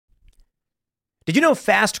Did you know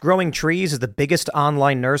Fast Growing Trees is the biggest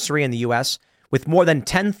online nursery in the U.S. with more than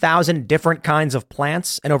 10,000 different kinds of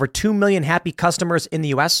plants and over 2 million happy customers in the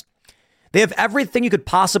U.S.? They have everything you could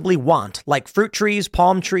possibly want, like fruit trees,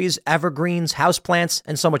 palm trees, evergreens, houseplants,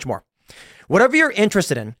 and so much more. Whatever you're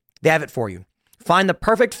interested in, they have it for you. Find the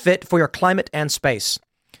perfect fit for your climate and space.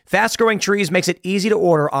 Fast Growing Trees makes it easy to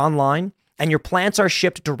order online, and your plants are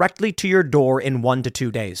shipped directly to your door in 1 to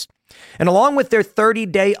 2 days. And along with their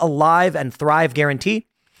 30-day Alive and Thrive guarantee,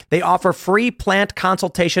 they offer free plant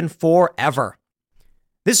consultation forever.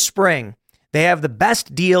 This spring, they have the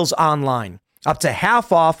best deals online, up to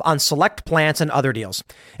half off on select plants and other deals.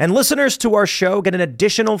 And listeners to our show get an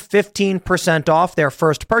additional 15% off their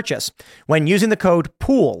first purchase when using the code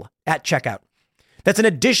POOL at checkout. That's an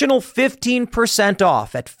additional 15%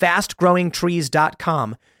 off at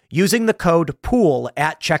fastgrowingtrees.com using the code POOL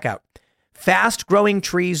at checkout.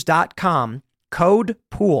 fastgrowingtrees.com, code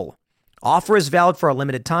POOL. Offer is valid for a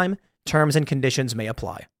limited time. Terms and conditions may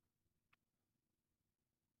apply.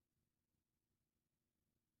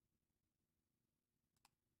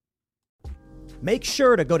 Make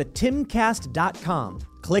sure to go to timcast.com,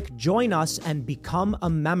 click join us, and become a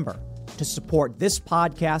member to support this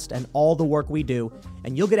podcast and all the work we do.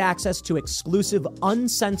 And you'll get access to exclusive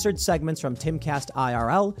uncensored segments from Timcast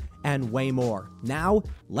IRL and way more. Now,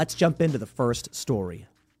 let's jump into the first story.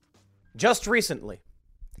 Just recently,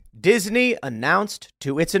 Disney announced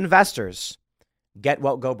to its investors, get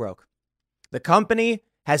woke, go broke. The company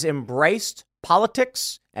has embraced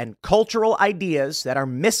politics and cultural ideas that are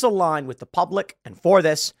misaligned with the public, and for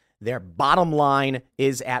this, their bottom line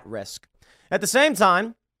is at risk. At the same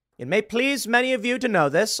time, it may please many of you to know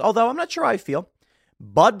this, although I'm not sure how I feel.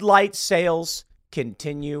 Bud Light sales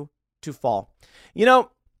continue to fall. You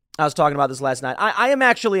know, I was talking about this last night. I am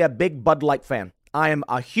actually a big Bud Light fan. I am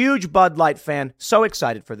a huge Bud Light fan. So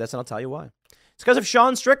excited for this, and I'll tell you why. It's because of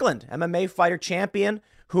Sean Strickland, MMA fighter champion,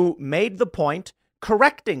 who made the point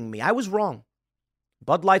correcting me. I was wrong.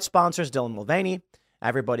 Bud Light sponsors Dylan Mulvaney.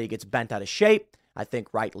 Everybody gets bent out of shape. I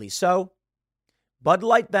think rightly so. Bud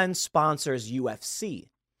Light then sponsors UFC.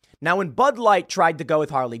 Now, when Bud Light tried to go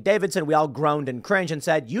with Harley Davidson, we all groaned and cringed and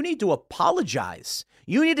said, you need to apologize.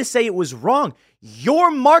 You need to say it was wrong.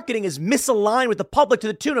 Your marketing is misaligned with the public to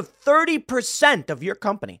the tune of 30% of your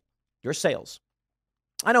company, your sales.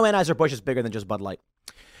 I know Anheuser-Busch is bigger than just Bud Light.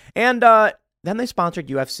 And then they sponsored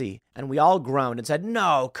UFC, and we all groaned and said,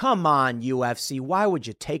 no, come on, UFC. Why would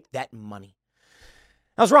you take that money?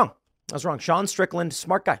 I was wrong. Sean Strickland,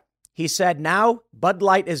 smart guy. He said now Bud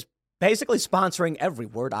Light is basically sponsoring every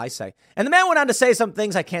word I say. And the man went on to say some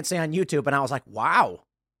things I can't say on YouTube, and I was like, wow,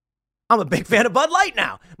 I'm a big fan of Bud Light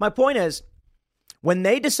now. My point is, when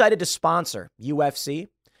they decided to sponsor UFC,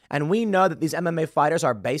 and we know that these MMA fighters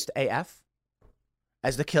are based AF,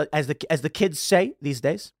 as the kids say these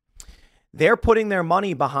days, they're putting their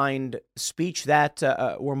money behind speech that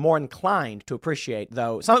we're more inclined to appreciate,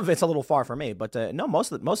 though some of it's a little far for me. But no,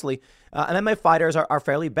 mostly MMA fighters are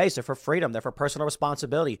fairly basic. They're for freedom. They're for personal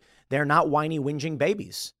responsibility. They're not whiny, whinging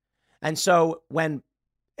babies. And so when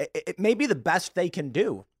it may be the best they can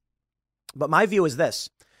do, but my view is this.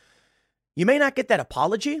 You may not get that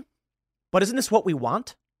apology, but isn't this what we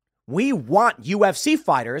want? We want UFC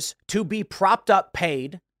fighters to be propped up,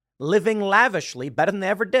 paid, living lavishly, better than they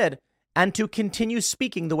ever did, and to continue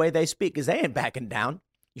speaking the way they speak, because they ain't backing down.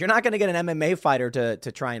 You're not going to get an MMA fighter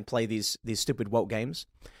to try and play these stupid woke games.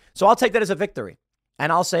 So I'll take that as a victory.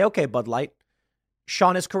 And I'll say, okay, Bud Light,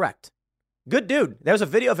 Sean is correct. Good dude. There was a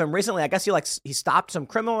video of him recently. I guess he stopped some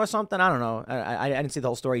criminal or something. I don't know. I didn't see the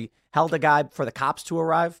whole story. He held a guy for the cops to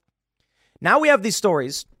arrive. Now we have these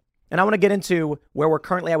stories, and I want to get into where we're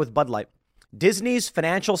currently at with Bud Light. Disney's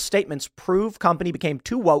financial statements prove company became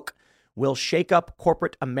too woke, will shake up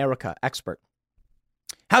corporate America, expert.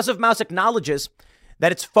 House of Mouse acknowledges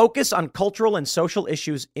that its focus on cultural and social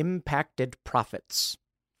issues impacted profits.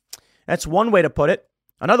 That's one way to put it.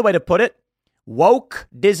 Another way to put it, woke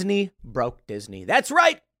Disney, broke Disney. That's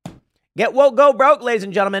right. Get woke, go broke, ladies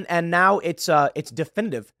and gentlemen. And now it's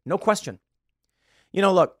definitive. No question. You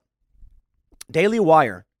know, look, Daily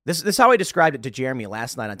Wire. This is how I described it to Jeremy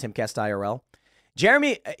last night on Timcast IRL.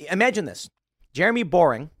 Jeremy, imagine this. Jeremy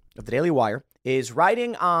Boring of the Daily Wire is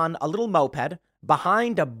riding on a little moped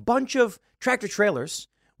behind a bunch of tractor trailers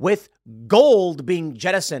with gold being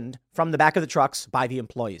jettisoned from the back of the trucks by the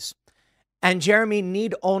employees. And Jeremy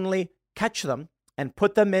need only catch them and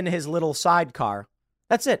put them in his little sidecar.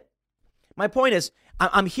 That's it. My point is,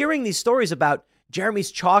 I'm hearing these stories about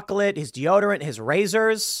Jeremy's chocolate, his deodorant, his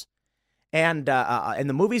razors, and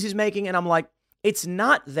the movies he's making. And I'm like, it's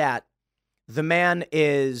not that the man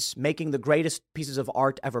is making the greatest pieces of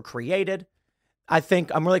art ever created. I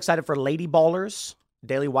think I'm really excited for Lady Ballers,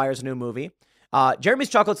 Daily Wire's new movie. Jeremy's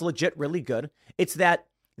Chocolate's legit really good. It's that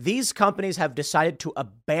these companies have decided to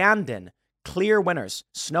abandon clear winners,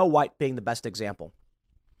 Snow White being the best example.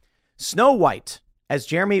 Snow White, as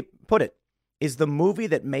Jeremy put it, is the movie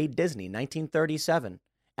that made Disney, 1937.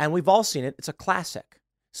 And we've all seen it. It's a classic.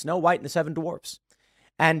 Snow White and the Seven Dwarfs.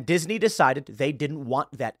 And Disney decided they didn't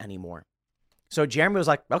want that anymore. So Jeremy was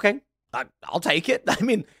like, okay, I'll take it. I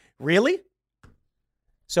mean, really?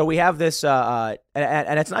 So we have this, and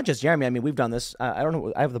it's not just Jeremy. I mean, we've done this. I don't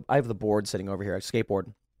know. I have the board sitting over here, a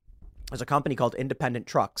skateboard. There's a company called Independent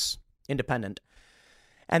Trucks, Independent.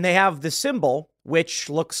 And they have the symbol, which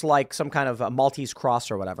looks like some kind of a Maltese cross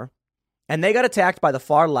or whatever. And they got attacked by the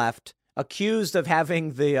far left, accused of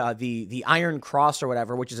having the Iron Cross or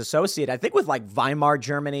whatever, which is associated, I think, with like Weimar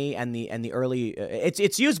Germany and the early.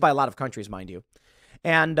 It's used by a lot of countries, mind you.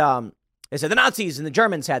 And they said the Nazis and the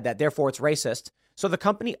Germans had that, therefore it's racist. So the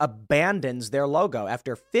company abandons their logo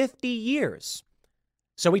after 50 years.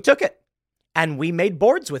 So we took it and we made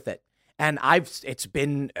boards with it. And it's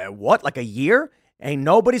been like a year? Ain't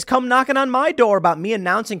nobody's come knocking on my door about me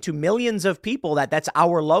announcing to millions of people that that's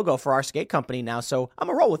our logo for our skate company now. So I'm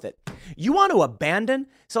gonna roll with it. You want to abandon?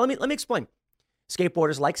 So let me explain.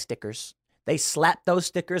 Skateboarders like stickers. They slap those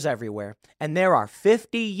stickers everywhere. And there are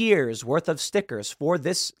 50 years worth of stickers for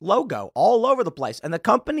this logo all over the place. And the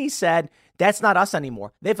company said, that's not us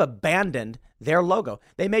anymore. They've abandoned their logo.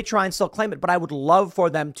 They may try and still claim it, but I would love for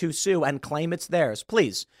them to sue and claim it's theirs.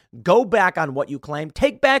 Please go back on what you claim.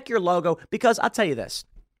 Take back your logo, because I'll tell you this.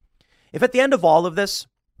 If at the end of all of this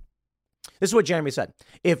is what Jeremy said.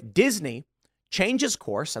 If Disney changes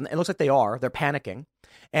course, and it looks like they're panicking,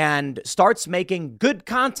 and starts making good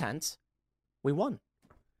content, we won.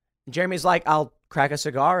 And Jeremy's like, I'll crack a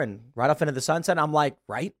cigar and ride off into the sunset. I'm like,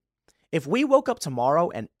 right? If we woke up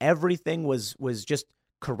tomorrow and everything was just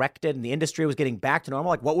corrected and the industry was getting back to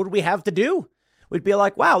normal, like, what would we have to do? We'd be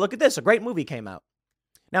like, wow, look at this. A great movie came out.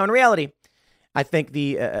 Now, in reality, I think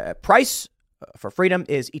the price for freedom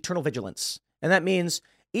is eternal vigilance. And that means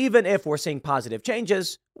even if we're seeing positive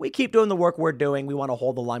changes, we keep doing the work we're doing. We want to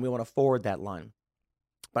hold the line. We want to forward that line.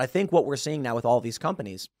 But I think what we're seeing now with all these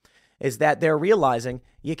companies is that they're realizing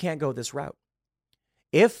you can't go this route.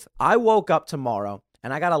 If I woke up tomorrow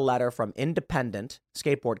and I got a letter from Independent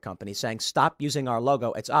Skateboard Company saying, stop using our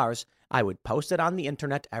logo, it's ours, I would post it on the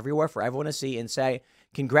internet everywhere for everyone to see and say,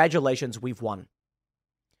 congratulations, we've won.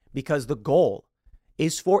 Because the goal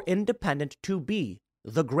is for Independent to be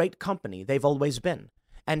the great company they've always been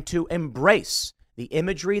and to embrace the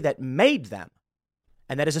imagery that made them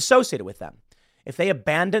and that is associated with them. If they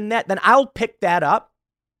abandon that, then I'll pick that up.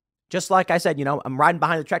 Just like I said, I'm riding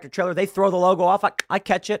behind the tractor trailer. They throw the logo off. I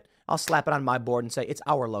catch it. I'll slap it on my board and say, it's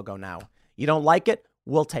our logo now. You don't like it?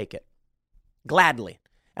 We'll take it. Gladly.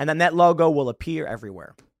 And then that logo will appear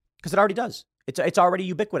everywhere. Because it already does. It's already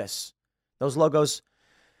ubiquitous. Those logos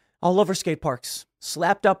all over skate parks.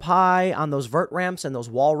 Slapped up high on those vert ramps and those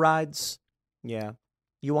wall rides. Yeah.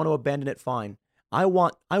 You want to abandon it? Fine. I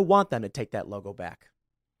want them to take that logo back.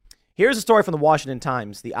 Here's a story from the Washington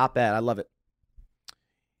Times, the op-ed. I love it.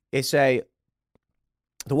 They say,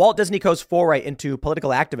 the Walt Disney Co.'s foray into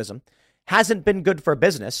political activism hasn't been good for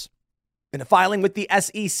business. In a filing with the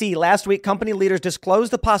SEC last week, company leaders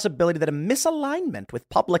disclosed the possibility that a misalignment with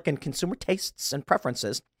public and consumer tastes and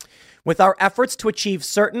preferences with our efforts to achieve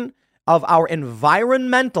certain of our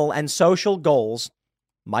environmental and social goals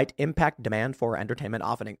might impact demand for entertainment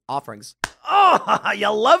offerings. Oh, you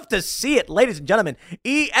love to see it, ladies and gentlemen.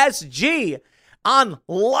 ESG on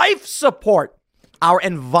life support. Our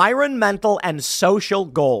environmental and social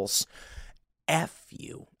goals. F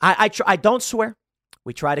you. I don't swear.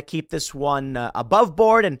 We try to keep this one above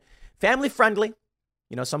board and family friendly.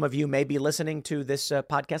 Some of you may be listening to this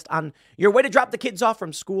podcast on your way to drop the kids off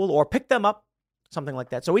from school or pick them up, something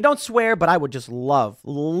like that. So we don't swear, but I would just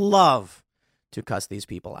love to cuss these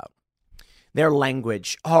people out. Their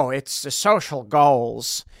language. Oh, it's the social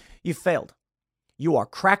goals. You failed. You are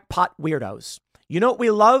crackpot weirdos. You know what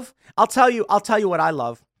we love? I'll tell you what I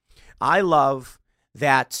love. I love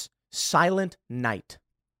that silent night.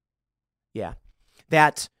 Yeah.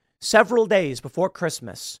 That several days before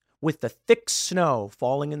Christmas, with the thick snow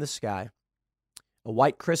falling in the sky, a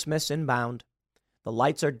white Christmas inbound, the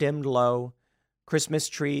lights are dimmed low, Christmas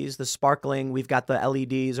trees, the sparkling, we've got the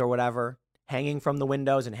LEDs or whatever, hanging from the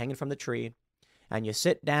windows and hanging from the tree. And you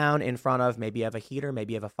sit down in front of, maybe you have a heater,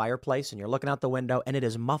 maybe you have a fireplace, and you're looking out the window, and it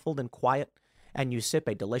is muffled and quiet. And you sip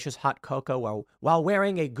a delicious hot cocoa while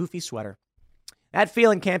wearing a goofy sweater. That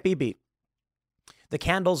feeling can't be beat. The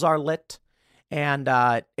candles are lit. And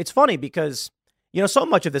it's funny because, so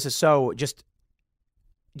much of this is so just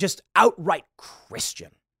just outright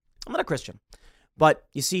Christian. I'm not a Christian. But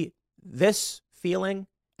you see, this feeling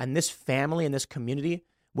and this family and this community,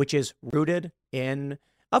 which is rooted in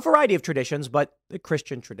a variety of traditions, but the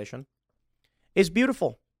Christian tradition, is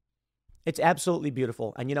beautiful. It's absolutely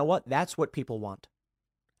beautiful. And you know what? That's what people want.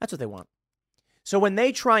 That's what they want. So when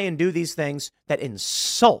they try and do these things that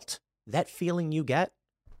insult that feeling you get,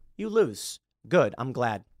 you lose. Good. I'm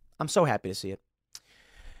glad. I'm so happy to see it.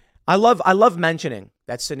 I love mentioning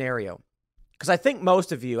that scenario because I think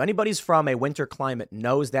most of you, anybody's from a winter climate,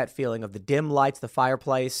 knows that feeling of the dim lights, the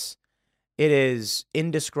fireplace. It is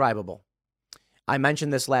indescribable. I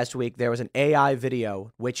mentioned this last week. There was an AI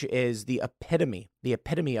video, which is the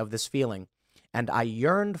epitome of this feeling. And I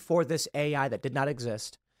yearned for this AI that did not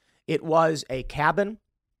exist. It was a cabin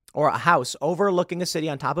or a house overlooking a city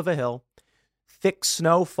on top of a hill, thick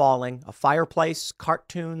snow falling, a fireplace,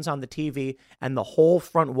 cartoons on the TV, and the whole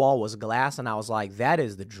front wall was glass. And I was like, that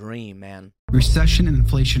is the dream, man. Recession and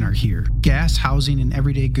inflation are here. Gas, housing, and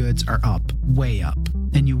everyday goods are up, way up.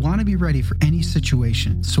 And you want to be ready for any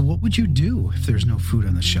situation. So what would you do if there's no food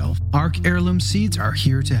on the shelf? ARC Heirloom Seeds are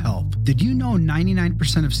here to help. Did you know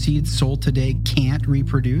 99% of seeds sold today can't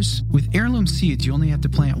reproduce? With Heirloom Seeds, you only have to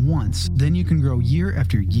plant once. Then you can grow year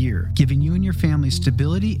after year, giving you and your family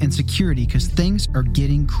stability and security because things are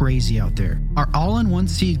getting crazy out there. Our all-in-one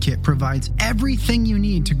seed kit provides everything you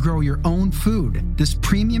need to grow your own food. This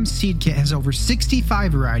premium seed kit has over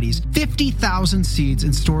 65 varieties, 50,000 seeds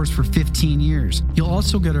in stores for 15 years. You'll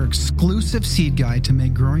also get our exclusive seed guide to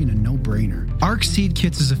make growing a no-brainer. ARC Seed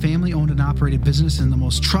Kits is a family-owned and operated business and the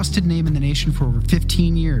most trusted name in the nation for over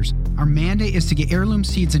 15 years. Our mandate is to get heirloom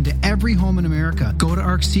seeds into every home in America. Go to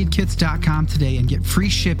arcseedkits.com today and get free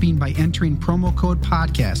shipping by entering promo code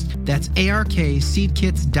podcast. That's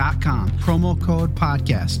ARKseedkits.com, promo code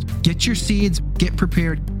podcast. Get your seeds, get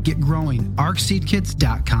prepared, get growing.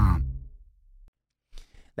 arcseedkits.com.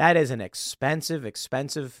 That is an expensive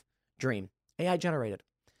dream. AI generated.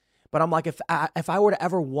 But I'm like, if I were to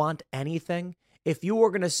ever want anything, if you were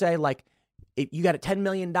going to say, like, if you got a $10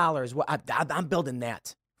 million, well, I'm building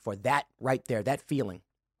that for that right there, that feeling.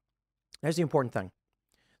 There's the important thing.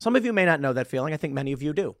 Some of you may not know that feeling. I think many of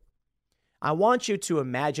you do. I want you to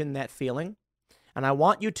imagine that feeling. And I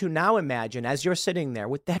want you to now imagine as you're sitting there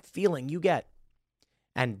with that feeling you get.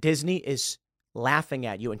 And Disney is laughing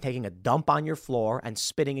at you and taking a dump on your floor and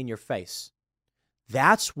spitting in your face.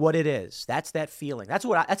 That's what it is. That's that feeling.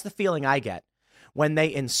 That's the feeling I get when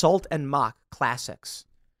they insult and mock classics.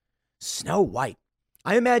 Snow White.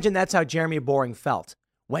 I imagine that's how Jeremy Boring felt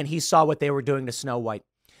when he saw what they were doing to Snow White.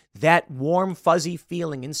 That warm, fuzzy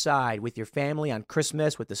feeling inside with your family on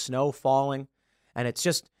Christmas with the snow falling. And it's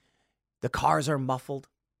just, the cars are muffled.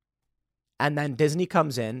 And then Disney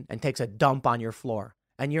comes in and takes a dump on your floor.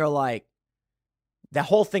 And you're like, the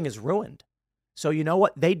whole thing is ruined. So you know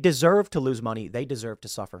what? They deserve to lose money. They deserve to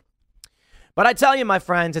suffer. But I tell you, my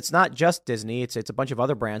friends, it's not just Disney. It's a bunch of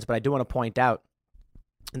other brands. But I do want to point out,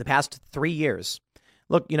 in the past 3 years,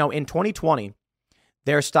 look, in 2020,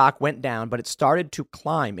 their stock went down, but it started to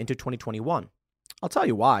climb into 2021. I'll tell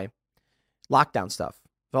you why. Lockdown stuff.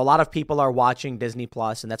 So a lot of people are watching Disney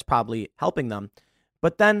Plus, and that's probably helping them.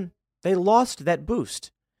 But then they lost that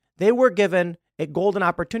boost. They were given a golden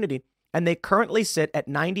opportunity, and they currently sit at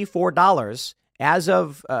 $94 as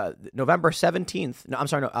of November 17th. No, I'm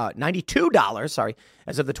sorry, $92,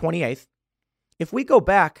 as of the 28th. If we go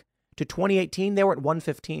back to 2018, they were at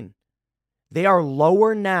 $115. They are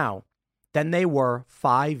lower now than they were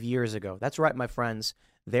 5 years ago. That's right, my friends.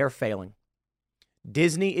 They're failing.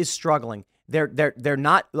 Disney is struggling. They're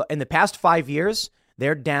not, in the past 5 years,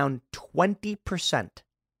 they're down 20%.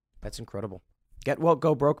 That's incredible. Get woke,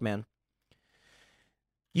 go broke, man.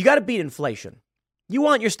 You got to beat inflation. You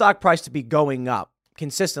want your stock price to be going up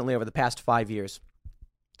consistently over the past 5 years.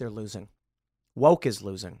 They're losing. Woke is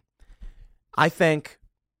losing. I think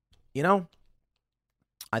the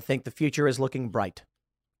future is looking bright.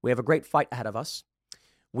 We have a great fight ahead of us.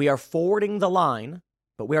 We are forwarding the line,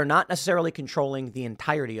 but we are not necessarily controlling the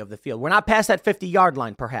entirety of the field. We're not past that 50-yard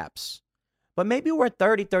line, perhaps. But maybe we're at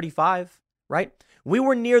 30, 35, right? We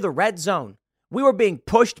were near the red zone. We were being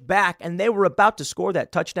pushed back, and they were about to score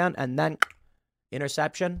that touchdown, and then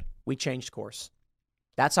interception, we changed course.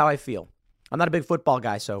 That's how I feel. I'm not a big football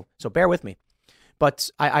guy, so bear with me. But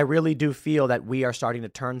I really do feel that we are starting to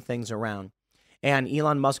turn things around. And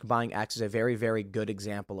Elon Musk buying X is a very, very good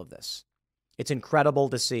example of this. It's incredible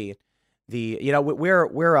to see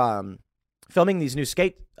we're filming these new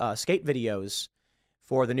skate videos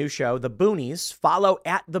for the new show, The Boonies. Follow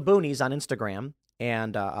at The Boonies on Instagram.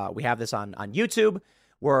 And we have this on YouTube.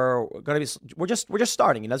 We're just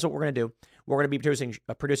starting. And that's what we're going to do. We're going to be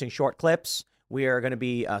producing short clips. We are going to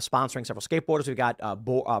be sponsoring several skateboarders. We've got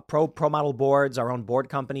Pro Model Boards, our own board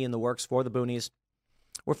company in the works for the boonies.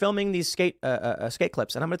 We're filming these skate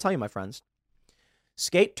clips. And I'm going to tell you, my friends,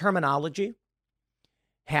 skate terminology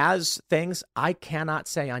has things I cannot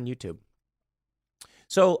say on YouTube.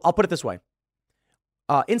 So I'll put it this way.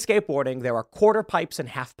 In skateboarding, there are quarter pipes and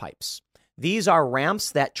half pipes. These are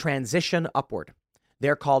ramps that transition upward.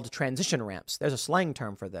 They're called transition ramps. There's a slang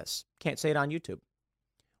term for this. Can't say it on YouTube.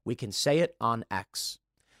 We can say it on X.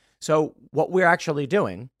 So what we're actually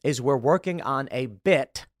doing is we're working on a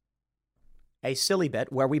silly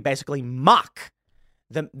bit, where we basically mock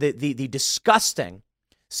the disgusting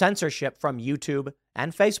censorship from YouTube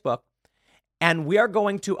and Facebook. And we are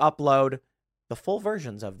going to upload the full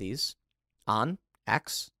versions of these on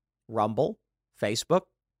X, Rumble, Facebook,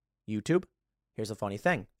 YouTube. Here's the funny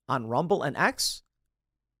thing. On Rumble and X,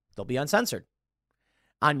 they'll be uncensored.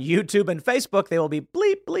 On YouTube and Facebook, they will be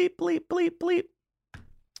bleep, bleep, bleep, bleep, bleep.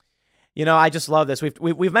 You know, I just love this.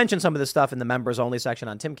 We've mentioned some of this stuff in the members only section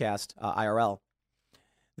on Timcast IRL.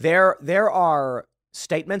 There are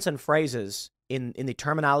statements and phrases in the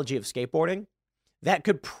terminology of skateboarding that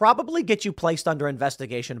could probably get you placed under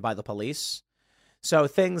investigation by the police. So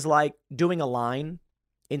things like doing a line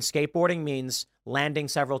in skateboarding means landing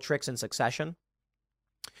several tricks in succession.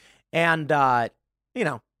 And,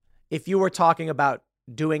 if you were talking about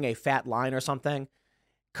doing a fat line or something,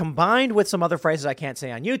 combined with some other phrases I can't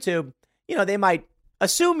say on YouTube, they might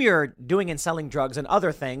assume you're doing and selling drugs and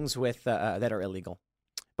other things with that are illegal.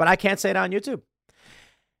 But I can't say it on YouTube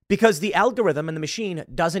because the algorithm and the machine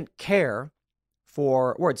doesn't care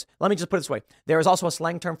for words. Let me just put it this way. There is also a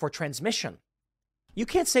slang term for transmission. You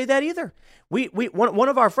can't say that either. One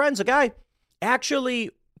of our friends, a guy,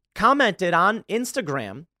 actually commented on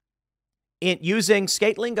Instagram using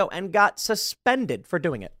skate lingo and got suspended for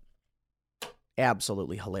doing it.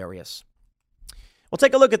 Absolutely hilarious. Well,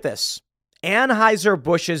 take a look at this.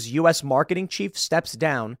 Anheuser-Busch's U.S. marketing chief steps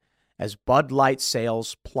down as Bud Light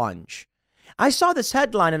sales plunge. I saw this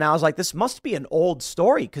headline and I was like, this must be an old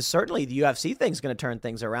story because certainly the UFC thing's going to turn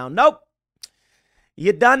things around. Nope.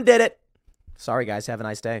 You done did it. Sorry, guys. Have a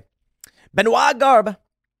nice day. Benoit Garb,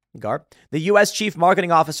 the U.S. chief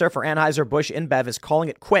marketing officer for Anheuser-Busch InBev, is calling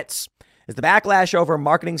it quits as the backlash over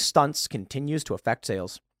marketing stunts continues to affect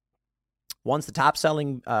sales. Once the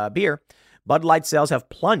top-selling beer, Bud Light sales have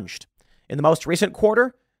plunged. In the most recent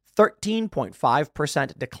quarter,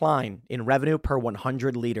 13.5% decline in revenue per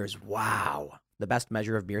 100 liters. Wow. The best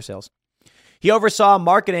measure of beer sales. He oversaw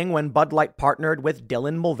marketing when Bud Light partnered with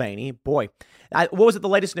Dylan Mulvaney. Boy, what was it, the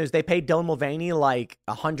latest news? They paid Dylan Mulvaney like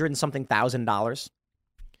 $100 and something thousand.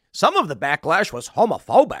 Some of the backlash was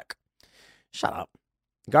homophobic. Shut up.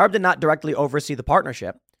 Garb did not directly oversee the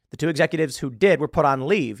partnership. The two executives who did were put on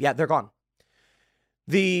leave. Yeah, they're gone.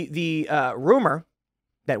 The rumor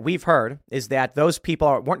that we've heard is that those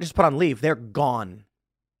people weren't just put on leave. They're gone.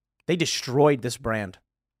 They destroyed this brand.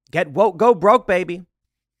 Get woke, go broke, baby.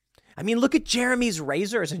 I mean, look at Jeremy's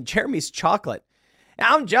razors and Jeremy's chocolate.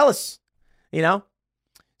 I'm jealous,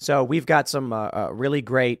 So we've got some really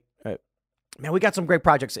great, we got some great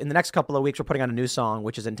projects. In the next couple of weeks, we're putting on a new song,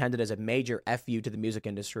 which is intended as a major FU to the music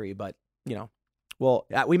industry. But,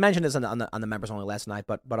 we mentioned this on the members only last night,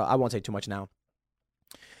 but I won't say too much now.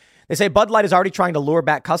 They say Bud Light is already trying to lure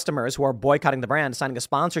back customers who are boycotting the brand, signing a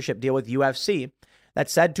sponsorship deal with UFC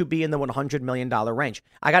that's said to be in the $100 million range.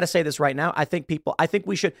 I got to say this right now. I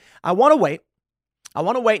want to wait. I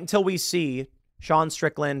want to wait until we see Sean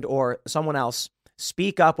Strickland or someone else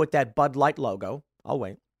speak up with that Bud Light logo. I'll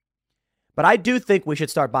wait. But I do think we should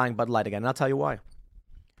start buying Bud Light again. And I'll tell you why.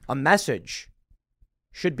 A message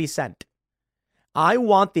should be sent. I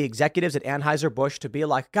want the executives at Anheuser-Busch to be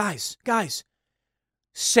like, guys,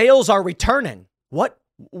 sales are returning. What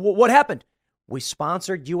happened? We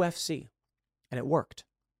sponsored UFC and it worked.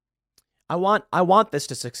 I want this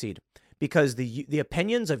to succeed because the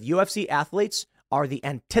opinions of UFC athletes are the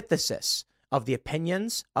antithesis of the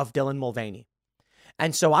opinions of Dylan Mulvaney.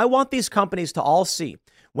 And so I want these companies to all see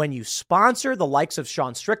when you sponsor the likes of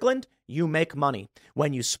Sean Strickland, you make money.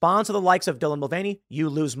 When you sponsor the likes of Dylan Mulvaney, you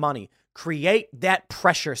lose money. Create that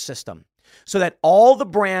pressure system so that all the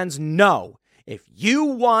brands know if you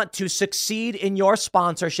want to succeed in your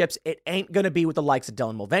sponsorships, it ain't going to be with the likes of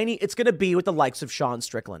Dylan Mulvaney. It's going to be with the likes of Sean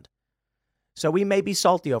Strickland. So we may be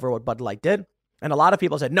salty over what Bud Light did. And a lot of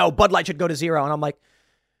people said, no, Bud Light should go to zero. And I'm like,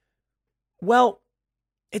 well,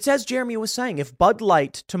 it's as Jeremy was saying. If Bud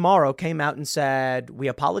Light tomorrow came out and said, we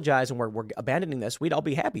apologize and we're abandoning this, we'd all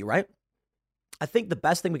be happy, right? I think the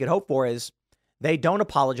best thing we could hope for is They don't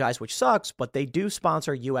apologize, which sucks, but they do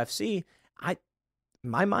sponsor UFC.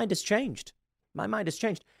 My mind has changed. My mind has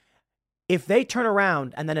changed. If they turn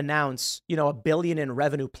around and then announce, $1 billion in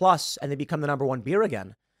revenue plus and they become the number one beer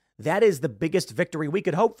again, that is the biggest victory we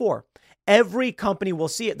could hope for. Every company will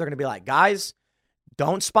see it. They're going to be like, guys,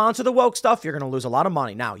 don't sponsor the woke stuff. You're going to lose a lot of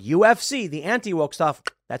money. Now, UFC, the anti-woke stuff,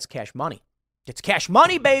 that's cash money. It's cash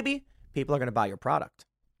money, baby. People are going to buy your product.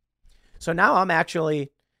 So now I'm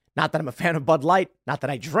actually, not that I'm a fan of Bud Light, not that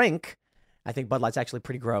I drink. I think Bud Light's actually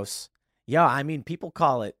pretty gross. Yeah, I mean, people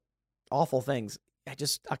call it awful things.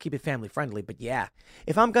 I'll keep it family friendly. But yeah,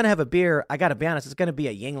 if I'm going to have a beer, I got to be honest, it's going to be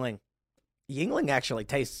a Yingling. Yingling actually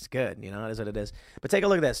tastes good. It is what it is. But take a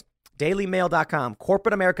look at this. DailyMail.com,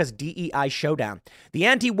 corporate America's DEI showdown. The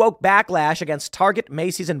anti-woke backlash against Target,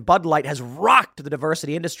 Macy's, and Bud Light has rocked the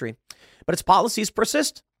diversity industry, but its policies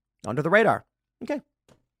persist under the radar. Okay.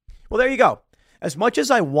 Well, there you go. As much as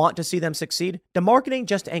I want to see them succeed, the marketing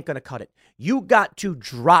just ain't going to cut it. You got to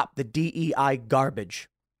drop the DEI garbage.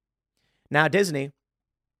 Now, Disney,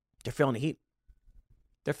 they're feeling the heat.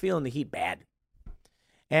 They're feeling the heat bad.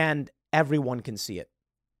 And everyone can see it.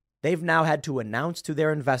 They've now had to announce to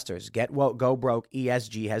their investors, get woke, go broke,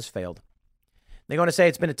 ESG has failed. They're going to say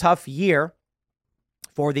it's been a tough year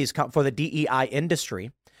for the DEI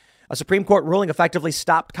industry. A Supreme Court ruling effectively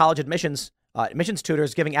stopped college admissions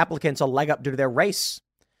tutors giving applicants a leg up due to their race.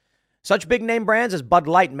 Such big name brands as Bud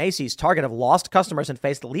Light and Macy's, Target have lost customers and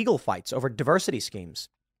faced legal fights over diversity schemes.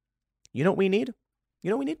 You know what we need?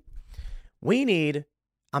 We need,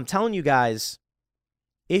 I'm telling you guys,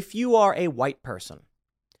 if you are a white person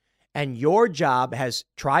and your job has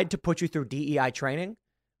tried to put you through DEI training,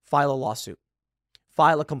 file a lawsuit.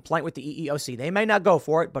 File a complaint with the EEOC. They may not go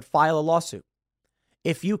for it, but file a lawsuit.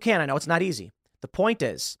 If you can, I know it's not easy. The point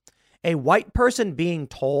is, a white person being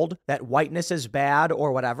told that whiteness is bad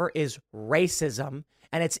or whatever is racism,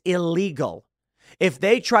 and it's illegal. If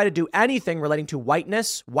they try to do anything relating to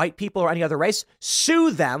whiteness, white people, or any other race,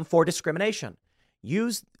 sue them for discrimination.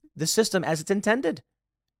 Use the system as it's intended.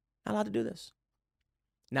 Not allowed to do this.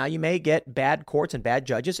 Now, you may get bad courts and bad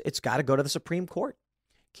judges. It's got to go to the Supreme Court.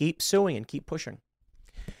 Keep suing and keep pushing.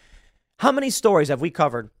 How many stories have we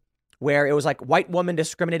covered where it was like white woman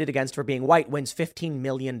discriminated against for being white wins $15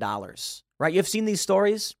 million, right? You've seen these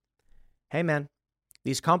stories. Hey, man,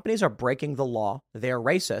 these companies are breaking the law. They're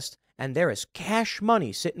racist. And there is cash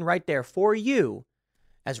money sitting right there for you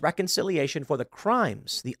as reconciliation for the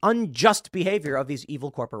crimes, the unjust behavior of these evil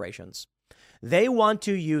corporations. They want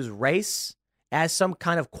to use race as some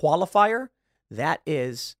kind of qualifier. That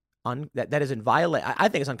is in violation. I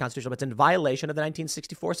think it's unconstitutional, but it's in violation of the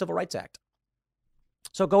 1964 Civil Rights Act.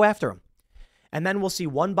 So go after them. And then we'll see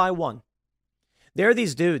one by one. There are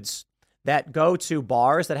these dudes that go to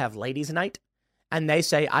bars that have ladies' night, and they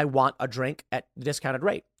say, I want a drink at discounted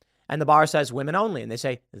rate. And the bar says women only. And they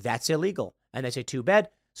say, that's illegal. And they say, too bad.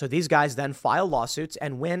 So these guys then file lawsuits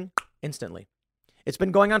and win instantly. It's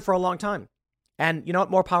been going on for a long time. And you know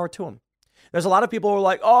what? More power to them. There's a lot of people who are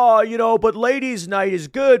like, but ladies' night is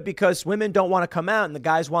good because women don't want to come out and the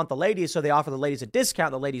guys want the ladies. So they offer the ladies a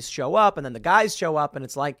discount. The ladies show up and then the guys show up. And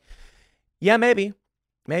it's like, yeah, maybe.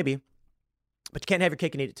 But you can't have your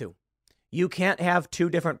cake and eat it too. You can't have two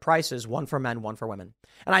different prices, one for men, one for women.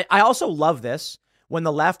 And I also love this when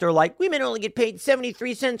the left are like, women only get paid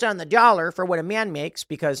 73 cents on the dollar for what a man makes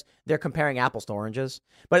because they're comparing apples to oranges.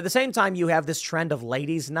 But at the same time, you have this trend of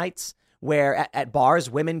ladies' nights where at bars,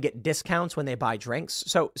 women get discounts when they buy drinks.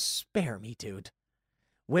 So spare me, dude.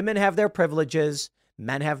 Women have their privileges.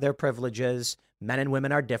 Men have their privileges. Men and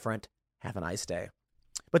women are different. Have a nice day.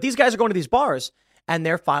 But these guys are going to these bars and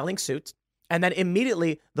they're filing suits. And then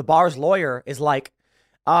immediately the bar's lawyer is like,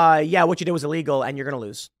 yeah, what you did was illegal and you're going to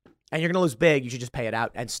lose. And you're going to lose big. You should just pay it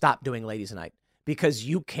out and stop doing ladies' night because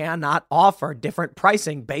you cannot offer different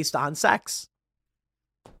pricing based on sex.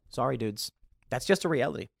 Sorry, dudes. That's just a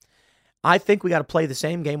reality. I think we got to play the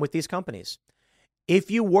same game with these companies.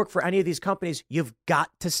 If you work for any of these companies, you've got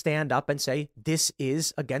to stand up and say, this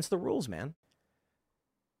is against the rules, man.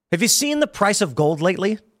 Have you seen the price of gold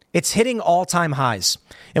lately? It's hitting all-time highs.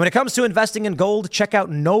 And when it comes to investing in gold, check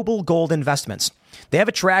out Noble Gold Investments. They have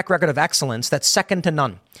a track record of excellence that's second to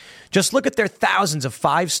none. Just look at their thousands of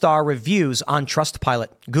five-star reviews on Trustpilot,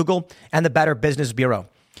 Google, and the Better Business Bureau.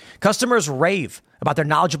 Customers rave about their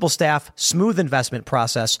knowledgeable staff, smooth investment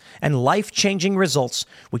process, and life-changing results,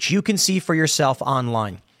 which you can see for yourself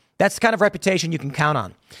online. That's the kind of reputation you can count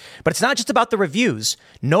on. But it's not just about the reviews.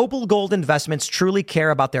 Noble Gold Investments truly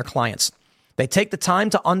care about their clients. They take the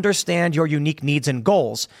time to understand your unique needs and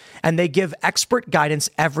goals, and they give expert guidance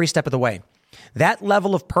every step of the way. That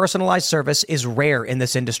level of personalized service is rare in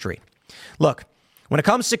this industry. Look, when it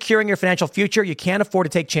comes to securing your financial future, you can't afford to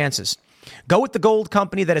take chances. Go with the gold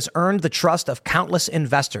company that has earned the trust of countless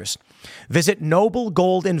investors. Visit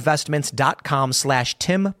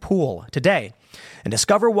noblegoldinvestments.com/Tim Pool today and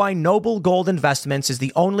discover why Noble Gold Investments is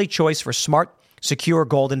the only choice for smart, secure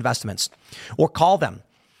gold investments. Or call them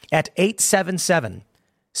at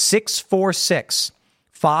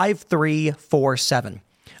 877-646-5347.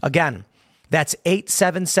 Again, that's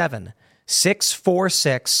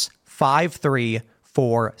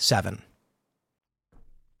 877-646-5347.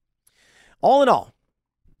 All in all,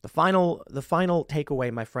 the final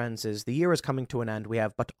takeaway, my friends, is the year is coming to an end. We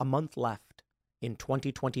have but a month left in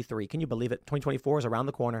 2023. Can you believe it? 2024 is around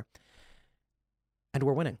the corner, and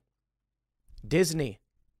we're winning. Disney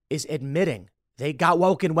is admitting they got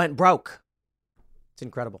woke and went broke. It's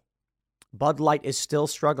incredible. Bud Light is still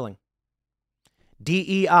struggling.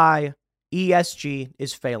 DEI, ESG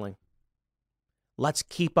is failing. Let's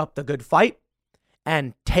keep up the good fight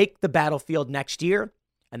and take the battlefield next year.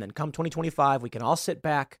 And then come 2025, we can all sit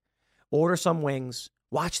back, order some wings,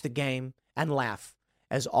 watch the game, and laugh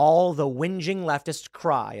as all the whinging leftists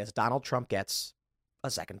cry as Donald Trump gets a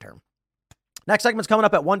second term. Next segment's coming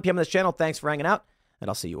up at 1 p.m. on this channel. Thanks for hanging out, and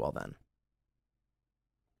I'll see you all then.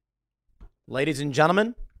 Ladies and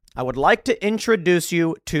gentlemen, I would like to introduce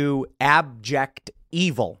you to Abject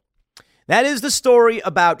Evil. That is the story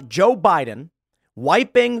about Joe Biden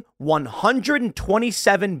wiping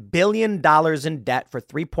 $127 billion in debt for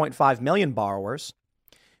 3.5 million borrowers,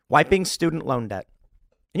 wiping student loan debt.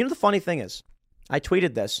 And you know, the funny thing is, I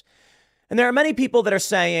tweeted this, and there are many people that are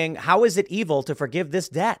saying, how is it evil to forgive this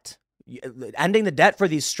debt? Ending the debt for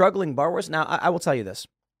these struggling borrowers? Now, I will tell you this.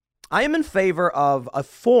 I am in favor of a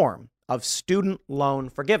form of student loan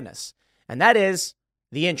forgiveness, and that is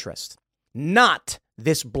the interest, not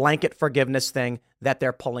this blanket forgiveness thing that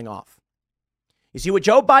they're pulling off. You see, what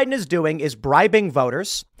Joe Biden is doing is bribing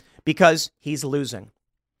voters because he's losing.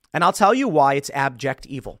 And I'll tell you why it's abject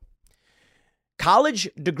evil. College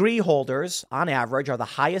degree holders, on average, are the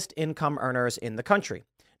highest income earners in the country.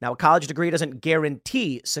 Now, a college degree doesn't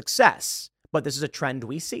guarantee success, but this is a trend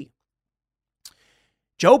we see.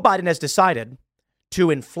 Joe Biden has decided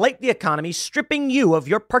to inflate the economy, stripping you of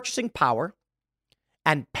your purchasing power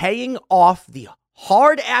and paying off the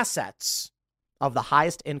hard assets of the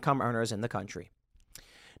highest income earners in the country.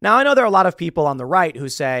 Now, I know there are a lot of people on the right who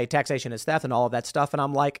say taxation is theft and all of that stuff. And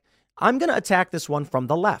I'm like, I'm going to attack this one from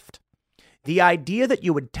the left. The idea that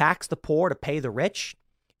you would tax the poor to pay the rich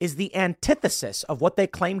is the antithesis of what they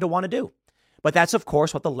claim to want to do. But that's, of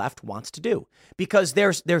course, what the left wants to do, because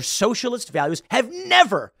their socialist values have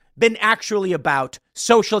never been actually about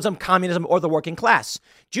socialism, communism, or the working class.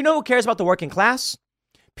 Do you know who cares about the working class?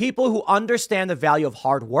 People who understand the value of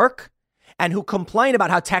hard work and who complain about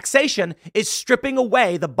how taxation is stripping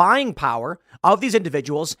away the buying power of these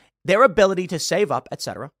individuals, their ability to save up,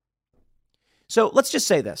 etc. So let's just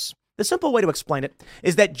say this. The simple way to explain it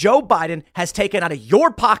is that Joe Biden has taken out of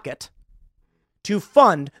your pocket to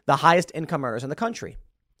fund the highest income earners in the country.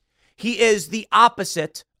 He is the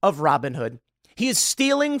opposite of Robin Hood. He is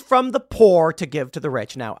stealing from the poor to give to the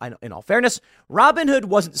rich. Now, in all fairness, Robin Hood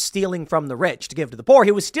wasn't stealing from the rich to give to the poor.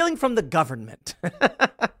 He was stealing from the government.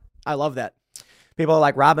 I love that. People are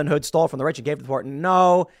like, Robin Hood stole from the rich and gave to the poor.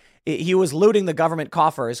 No, he was looting the government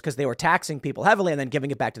coffers because they were taxing people heavily and then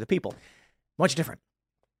giving it back to the people. Much different.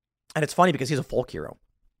 And it's funny because he's a folk hero.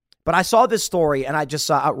 But I saw this story and I just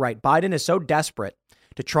saw outright, Biden is so desperate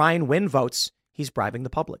to try and win votes, he's bribing the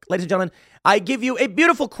public. Ladies and gentlemen, I give you a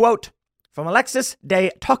beautiful quote from Alexis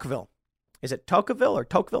de Tocqueville. Is it Tocqueville or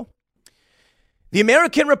Tocqueville? The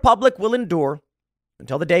American Republic will endure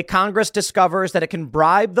until the day Congress discovers that it can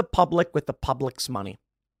bribe the public with the public's money.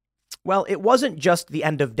 Well, it wasn't just the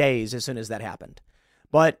end of days as soon as that happened.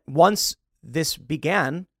 But once this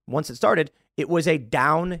began, once it started, it was a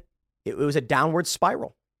downward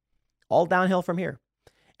spiral, all downhill from here.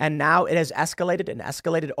 And now it has escalated and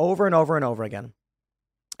escalated over and over and over again.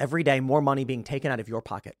 Every day, more money being taken out of your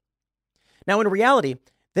pocket. Now, in reality,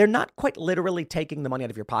 they're not quite literally taking the money out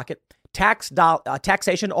of your pocket.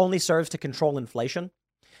 Taxation only serves to control inflation.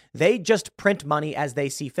 They just print money as they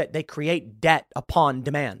see fit. They create debt upon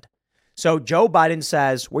demand. So Joe Biden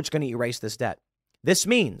says, we're just going to erase this debt. This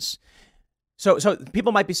means, so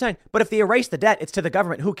people might be saying, but if they erase the debt, it's to the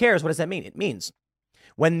government. Who cares? What does that mean? It means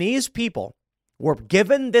when these people were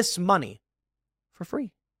given this money for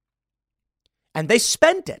free and they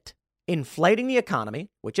spent it inflating the economy,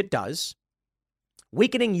 which it does,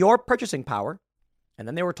 weakening your purchasing power, and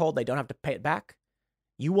then they were told they don't have to pay it back,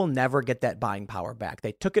 you will never get that buying power back.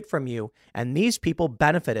 They took it from you, and these people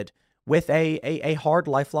benefited with a hard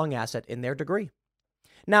lifelong asset in their degree.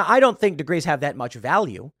 Now, I don't think degrees have that much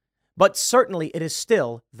value, but certainly it is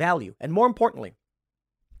still value. And more importantly,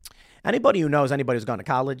 anybody who knows anybody who's gone to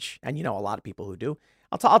college, and you know a lot of people who do,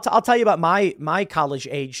 I'll tell you about my college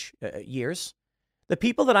age years. The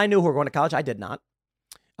people that I knew who were going to college, I did not.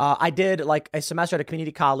 I did like a semester at a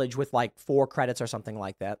community college with like 4 credits or something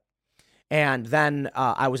like that. And then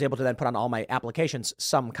I was able to then put on all my applications,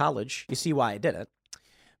 some college. You see why I did it.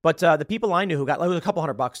 But the people I knew who got, it was a couple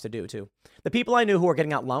 $100 to do too. The people I knew who were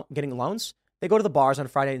getting loans, they go to the bars on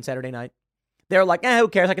Friday and Saturday night. They're like, who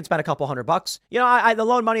cares? I can spend a couple $100. You know, I the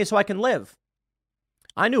loan money is so I can live.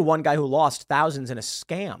 I knew one guy who lost thousands in a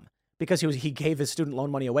scam because he gave his student loan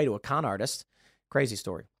money away to a con artist. Crazy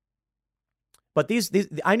story. But these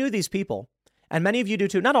I knew these people, and many of you do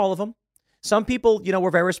too. Not all of them. Some people, you know,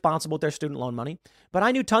 were very responsible with their student loan money. But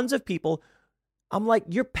I knew tons of people. I'm like,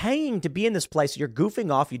 you're paying to be in this place. You're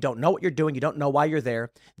goofing off. You don't know what you're doing. You don't know why you're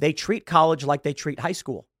there. They treat college like they treat high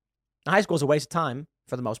school. Now, high school is a waste of time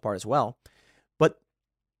for the most part as well. But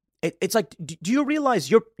it's like, do you realize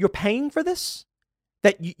you're paying for this?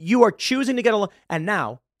 That you are choosing to get a loan, and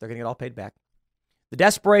now they're going to get all paid back. The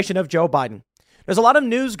desperation of Joe Biden. There's a lot of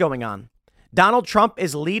news going on. Donald Trump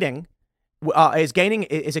is leading,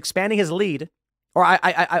 is expanding his lead. Or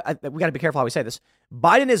we got to be careful how we say this.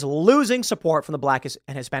 Biden is losing support from the Black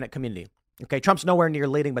and Hispanic community. Okay, Trump's nowhere near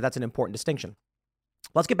leading, but that's an important distinction.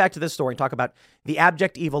 Let's get back to this story and talk about the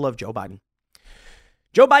abject evil of Joe Biden.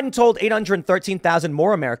 Joe Biden told 813,000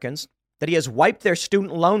 more Americans that he has wiped their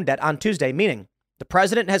student loan debt on Tuesday, meaning the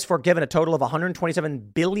president has forgiven a total of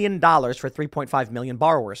 $127 billion for 3.5 million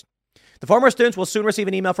borrowers. The former students will soon receive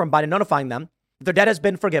an email from Biden notifying them that their debt has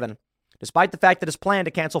been forgiven, despite the fact that his plan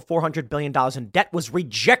to cancel $400 billion in debt was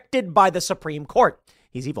rejected by the Supreme Court.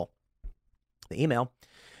 He's evil. The email,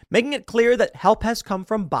 making it clear that help has come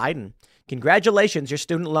from Biden. Congratulations, your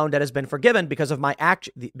student loan debt has been forgiven because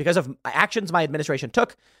of actions my administration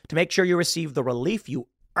took to make sure you receive the relief you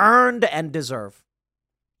earned and deserve.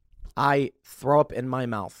 I throw up in my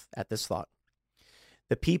mouth at this thought.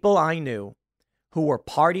 The people I knew who were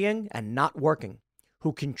partying and not working,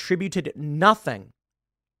 who contributed nothing,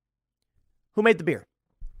 who made the beer.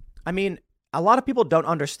 I mean, a lot of people don't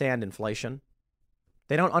understand inflation.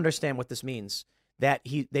 They don't understand what this means, that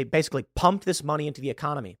they basically pumped this money into the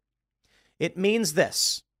economy. It means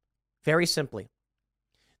this, very simply,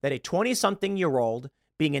 that a 20-something-year-old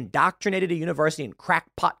being indoctrinated at university in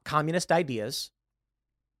crackpot communist ideas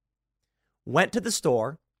went to the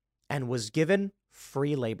store and was given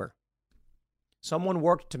free labor. Someone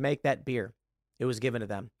worked to make that beer. It was given to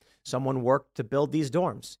them. Someone worked to build these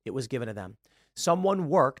dorms. It was given to them. Someone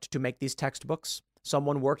worked to make these textbooks.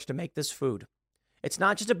 Someone worked to make this food. It's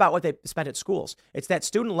not just about what they spent at schools. It's that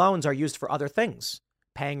student loans are used for other things.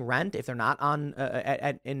 Paying rent if they're not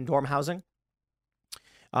in dorm housing,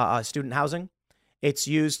 student housing. It's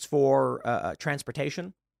used for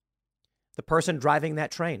transportation. The person driving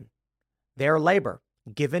that train, their labor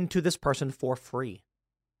given to this person for free.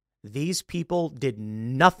 These people did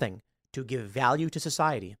nothing to give value to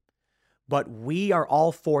society, but we are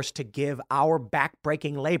all forced to give our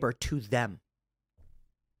backbreaking labor to them.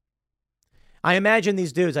 I imagine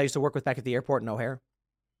these dudes I used to work with back at the airport in O'Hare,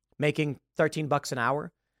 making $13 an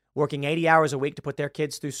hour, working 80 hours a week to put their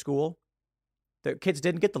kids through school. Their kids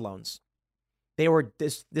didn't get the loans. They were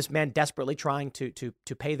this man desperately trying to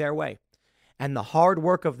pay their way. And the hard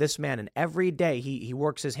work of this man, and every day he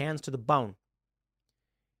works his hands to the bone,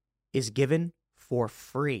 is given for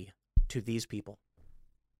free to these people.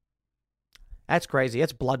 That's crazy.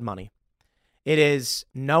 It's blood money. It is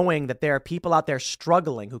knowing that there are people out there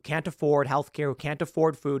struggling who can't afford healthcare, who can't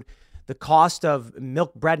afford food, the cost of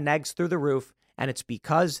milk, bread, and eggs through the roof, and it's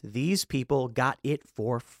because these people got it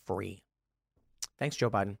for free. Thanks, Joe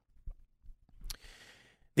Biden.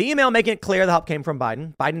 The email making it clear the help came from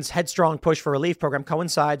Biden. Biden's headstrong push for relief program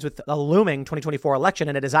coincides with a looming 2024 election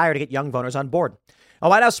and a desire to get young voters on board. A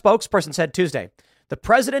White House spokesperson said Tuesday, the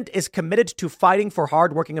president is committed to fighting for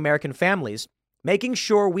hardworking American families, making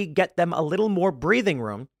sure we get them a little more breathing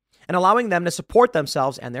room and allowing them to support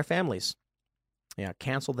themselves and their families. Yeah,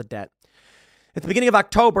 cancel the debt. At the beginning of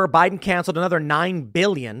October, Biden canceled another $9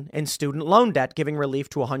 billion in student loan debt, giving relief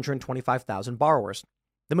to 125,000 borrowers.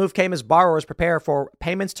 The move came as borrowers prepare for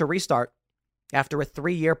payments to restart after a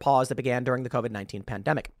 3-year pause that began during the COVID-19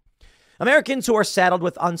 pandemic. Americans who are saddled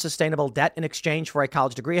with unsustainable debt in exchange for a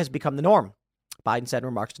college degree has become the norm, Biden said in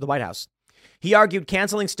remarks to the White House. He argued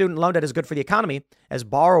canceling student loan debt is good for the economy as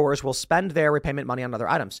borrowers will spend their repayment money on other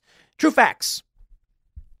items. True facts.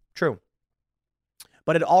 True.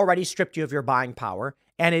 But it already stripped you of your buying power,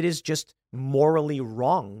 and it is just morally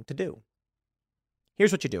wrong to do.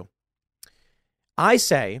 Here's what you do. I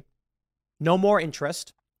say no more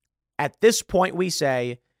interest. At this point, we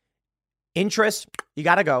say interest, you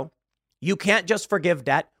got to go. You can't just forgive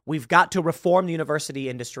debt. We've got to reform the university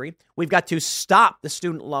industry. We've got to stop the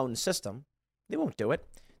student loan system. They won't do it.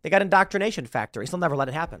 They got indoctrination factories. They'll never let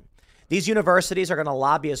it happen. These universities are going to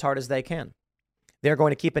lobby as hard as they can. They're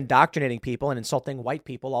going to keep indoctrinating people and insulting white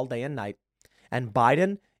people all day and night. And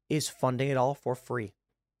Biden is funding it all for free.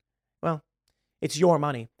 Well, it's your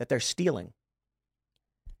money that they're stealing.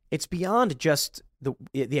 It's beyond just the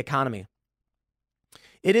economy.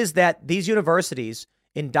 It is that these universities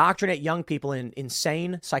indoctrinate young people in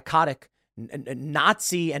insane, psychotic,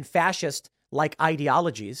 Nazi and fascist-like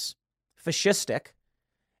ideologies, fascistic,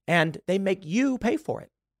 and they make you pay for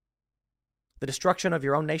it. The destruction of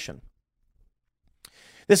your own nation.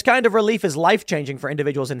 This kind of relief is life-changing for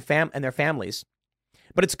individuals and their families,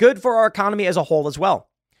 but it's good for our economy as a whole as well.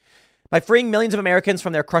 By freeing millions of Americans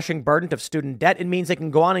from their crushing burden of student debt, it means they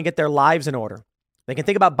can go on and get their lives in order. They can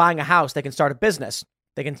think about buying a house. They can start a business.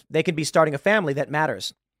 They can be starting a family that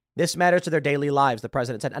matters. This matters to their daily lives, the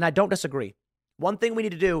president said, and I don't disagree. One thing we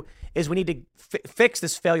need to do is we need to fix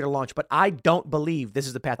this failure to launch, but I don't believe this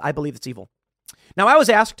is the path. I believe it's evil. Now, I was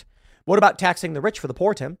asked, what about taxing the rich for the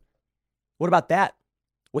poor, Tim? What about that?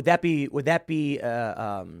 Would that be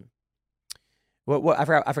I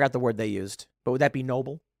forgot the word they used, but would that be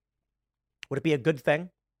noble? Would it be a good thing?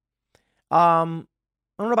 I don't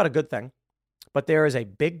know about a good thing, but there is a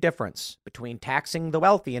big difference between taxing the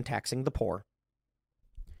wealthy and taxing the poor.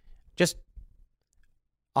 Just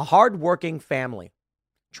a hardworking family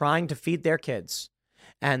trying to feed their kids,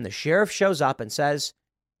 and the sheriff shows up and says,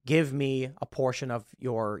 give me a portion of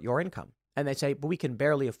your income. And they say, but we can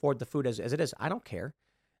barely afford the food as it is. I don't care.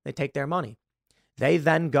 They take their money. They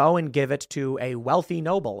then go and give it to a wealthy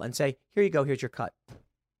noble and say, here you go, here's your cut.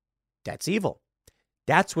 That's evil.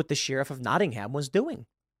 That's what the sheriff of Nottingham was doing.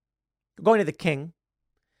 Going to the king.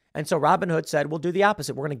 And so Robin Hood said, we'll do the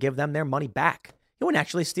opposite. We're going to give them their money back. He wasn't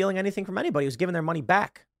actually stealing anything from anybody. He was giving their money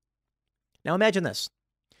back. Now imagine this.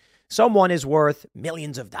 Someone is worth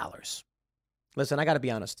millions of dollars. Listen, I got to be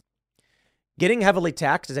honest. Getting heavily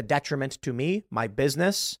taxed is a detriment to me, my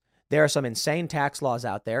business. There are some insane tax laws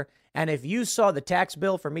out there. And if you saw the tax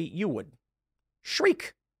bill for me, you would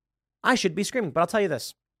shriek. I should be screaming. But I'll tell you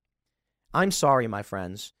this. I'm sorry, my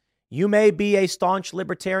friends. You may be a staunch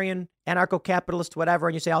libertarian, anarcho-capitalist, whatever,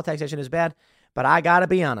 and you say all taxation is bad. But I got to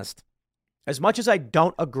be honest. As much as I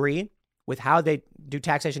don't agree with how they do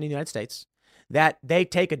taxation in the United States, that they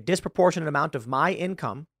take a disproportionate amount of my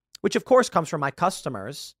income, which of course comes from my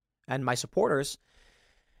customers and my supporters,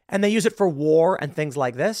 and they use it for war and things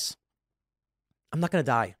like this, I'm not going to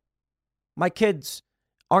die. My kids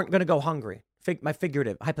aren't going to go hungry. My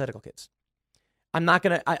figurative, hypothetical kids. I'm not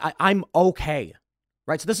going to, I'm okay.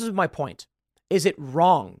 Right? So this is my point. Is it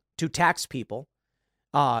wrong to tax people?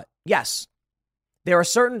 Yes. There are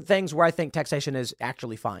certain things where I think taxation is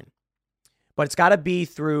actually fine. But it's got to be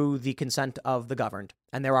through the consent of the governed.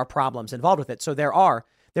 And there are problems involved with it. So there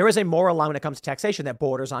is a moral line when it comes to taxation that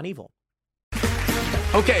borders on evil.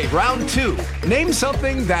 Okay, round two. Name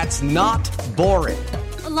something that's not boring.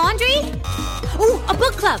 A laundry? Ooh, a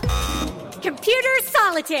book club. Computer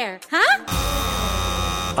solitaire, huh?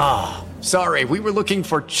 Ah, oh, sorry. We were looking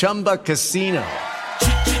for Chumba Casino.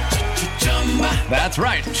 That's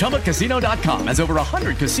right. ChumbaCasino.com has over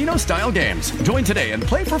 100 casino-style games. Join today and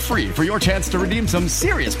play for free for your chance to redeem some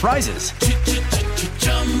serious prizes.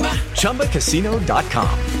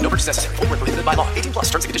 ChumbaCasino.com. No purchase necessary. Void where prohibited by law. 18+.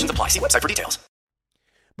 Terms and conditions apply. See website for details.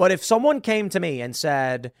 But if someone came to me and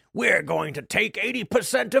said, we're going to take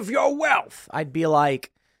 80% of your wealth, I'd be like,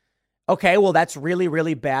 okay, well, that's really,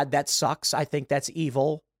 really bad. That sucks. I think that's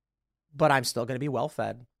evil. But I'm still going to be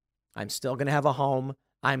well-fed. I'm still going to have a home.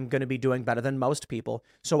 I'm going to be doing better than most people.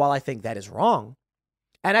 So while I think that is wrong,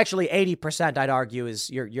 and actually 80%, I'd argue, is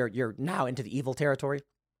you're now into the evil territory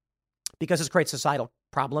because this creates societal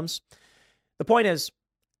problems. The point is,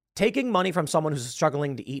 taking money from someone who's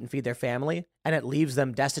struggling to eat and feed their family and it leaves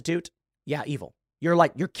them destitute, yeah, evil.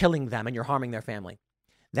 You're killing them and you're harming their family.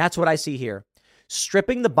 That's what I see here.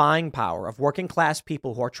 Stripping the buying power of working class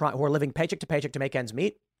people who are living paycheck to paycheck to make ends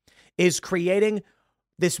meet is creating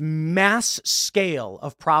this mass scale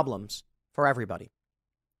of problems for everybody.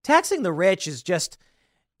 Taxing the rich is just,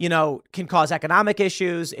 can cause economic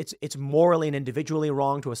issues. It's morally and individually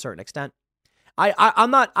wrong to a certain extent.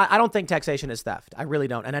 I don't think taxation is theft. I really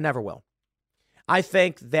don't. And I never will. I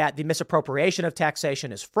think that the misappropriation of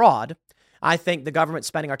taxation is fraud. I think the government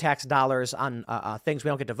spending our tax dollars on things we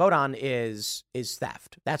don't get to vote on is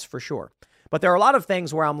theft. That's for sure. But there are a lot of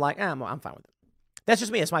things where I'm like, I'm fine with it. That's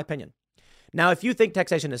just me. It's my opinion. Now, if you think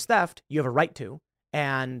taxation is theft, you have a right to,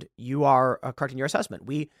 and you are correct in your assessment.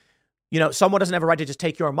 Someone doesn't have a right to just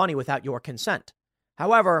take your money without your consent.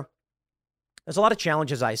 However, there's a lot of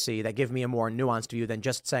challenges I see that give me a more nuanced view than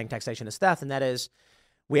just saying taxation is theft. And that is,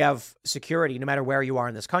 we have security no matter where you are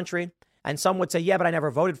in this country. And some would say, yeah, but I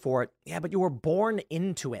never voted for it. Yeah, but you were born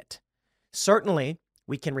into it. Certainly,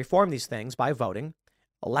 we can reform these things by voting,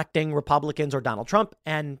 electing Republicans or Donald Trump,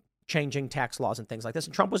 and changing tax laws and things like this.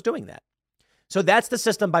 And Trump was doing that. So that's the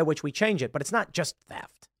system by which we change it. But it's not just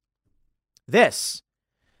theft. This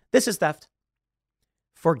is theft.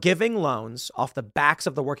 Forgiving loans off the backs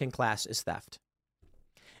of the working class is theft.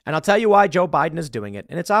 And I'll tell you why Joe Biden is doing it.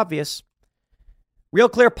 And it's obvious. Real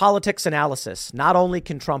Clear Politics analysis. Not only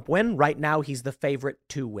can Trump win, right now he's the favorite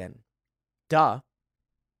to win. Duh.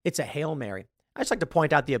 It's a Hail Mary. I just like to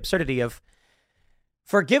point out the absurdity of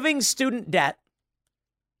forgiving student debt,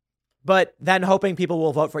 but then hoping people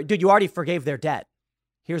will vote for it. Dude, you already forgave their debt.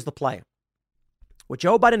 Here's the play. What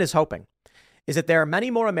Joe Biden is hoping is that there are many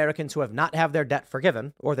more Americans who have not had their debt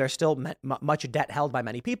forgiven, or there's still much debt held by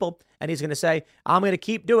many people. And he's going to say, I'm going to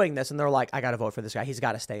keep doing this. And they're like, I got to vote for this guy. He's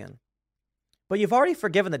got to stay in. But you've already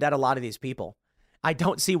forgiven the debt of a lot of these people. I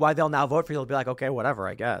don't see why they'll now vote for you. They'll be like, okay, whatever,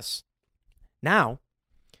 I guess. Now,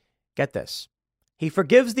 get this. He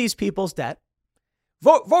forgives these people's debt.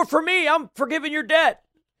 Vote for me. I'm forgiving your debt.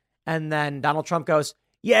 And then Donald Trump goes,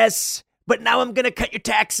 yes, but now I'm going to cut your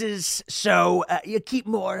taxes. So you keep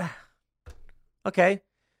more. Okay.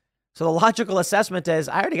 So the logical assessment is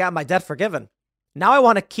I already got my debt forgiven. Now I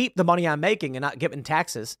want to keep the money I'm making and not giving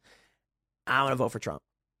taxes. I want to vote for Trump.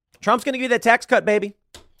 Trump's going to give you that tax cut, baby.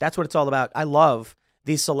 That's what it's all about. I love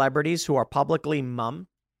these celebrities who are publicly mum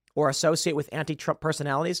or associate with anti-Trump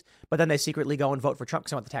personalities, but then they secretly go and vote for Trump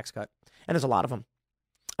because they want the tax cut. And there's a lot of them.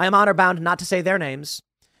 I am honor bound not to say their names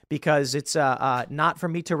because it's not for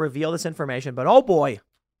me to reveal this information. But oh boy.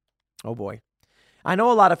 I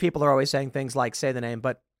know a lot of people are always saying things like say the name,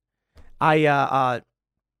 but I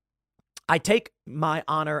take my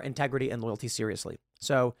honor, integrity, and loyalty seriously.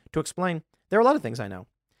 So to explain, there are a lot of things I know.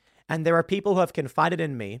 And there are people who have confided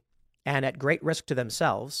in me and at great risk to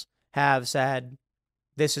themselves have said,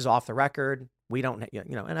 this is off the record. We don't,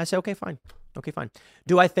 and I say, okay, fine.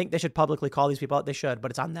 Do I think they should publicly call these people out? They should,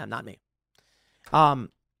 but it's on them, not me. But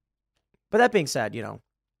that being said,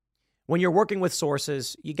 when you're working with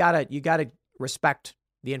sources, you gotta respect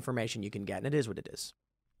the information you can get. And it is what it is.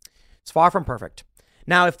 It's far from perfect.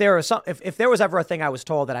 Now, if there was ever a thing I was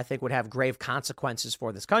told that I think would have grave consequences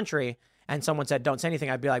for this country, and someone said, don't say anything,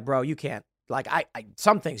 I'd be like, bro, you can't. Like,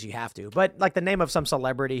 some things you have to. But like the name of some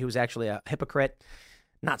celebrity who's actually a hypocrite,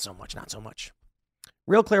 not so much.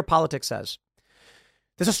 Real Clear Politics says,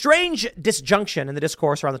 there's a strange disjunction in the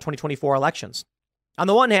discourse around the 2024 elections. On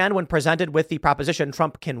the one hand, when presented with the proposition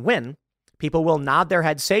Trump can win, people will nod their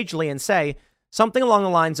heads sagely and say something along the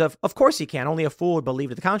lines of course he can, only a fool would believe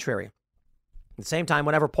to the contrary. At the same time,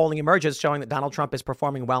 whenever polling emerges showing that Donald Trump is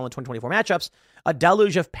performing well in 2024 matchups, a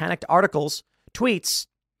deluge of panicked articles, tweets,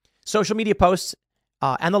 social media posts,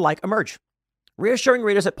 and the like emerge, reassuring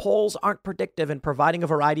readers that polls aren't predictive and providing a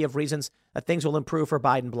variety of reasons that things will improve for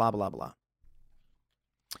Biden, blah, blah, blah.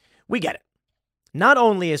 We get it. Not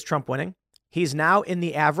only is Trump winning, he's now in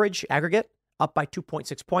the aggregate, up by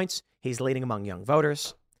 2.6 points. He's leading among young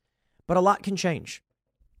voters. But a lot can change.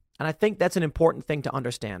 And I think that's an important thing to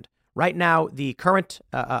understand. Right now, the current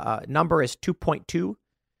number is 2.2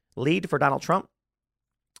 lead for Donald Trump.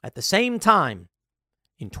 At the same time,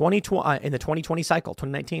 in the 2020 cycle,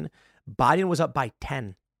 2019, Biden was up by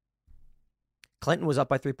 10. Clinton was up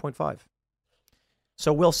by 3.5.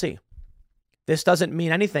 So we'll see. This doesn't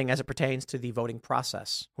mean anything as it pertains to the voting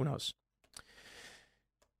process. Who knows?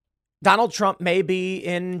 Donald Trump may be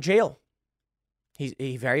in jail.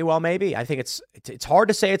 He very well may be. I think it's hard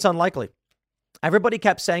to say it's unlikely. Everybody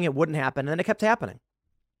kept saying it wouldn't happen, and then it kept happening.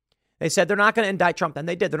 They said they're not going to indict Trump, and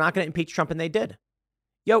they did. They're not going to impeach Trump, and they did.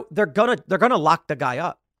 They're gonna lock the guy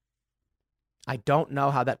up. I don't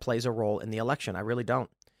know how that plays a role in the election. I really don't,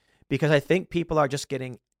 because I think people are just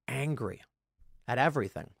getting angry at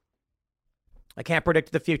everything. I can't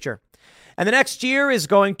predict the future, and the next year is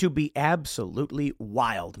going to be absolutely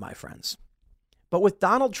wild, my friends. But with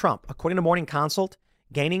Donald Trump, according to Morning Consult,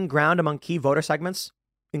 gaining ground among key voter segments,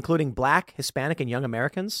 including Black, Hispanic, and young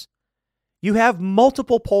Americans, you have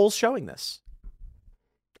multiple polls showing this.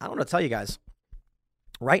 I don't know what to tell you guys.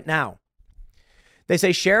 Right now, they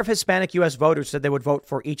say share of Hispanic U.S. voters said they would vote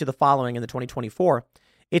for each of the following in the 2024.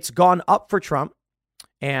 It's gone up for Trump,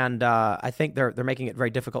 and I think they're making it very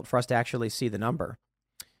difficult for us to actually see the number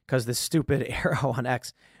because this stupid arrow on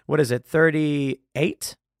X. What is it,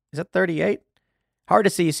 38? Is it 38? Hard to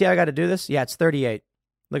see. You see how I got to do this? Yeah, it's 38.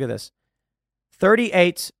 Look at this.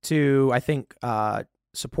 38 to, I think,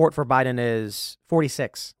 support for Biden is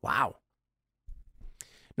 46. Wow.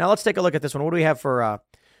 Now let's take a look at this one. What do we have for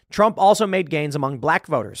Trump also made gains among black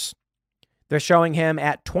voters. They're showing him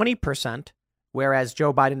at 20%, whereas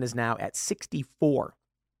Joe Biden is now at 64.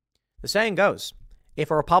 The saying goes,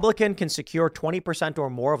 if a Republican can secure 20% or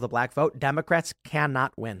more of the black vote, Democrats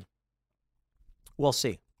cannot win. We'll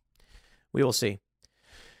see. We will see.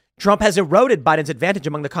 Trump has eroded Biden's advantage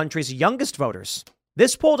among the country's youngest voters.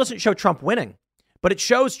 This poll doesn't show Trump winning, but it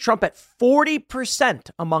shows Trump at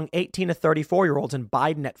 40% among 18 to 34-year-olds and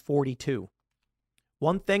Biden at 42.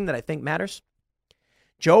 One thing that I think matters,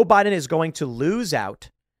 Joe Biden is going to lose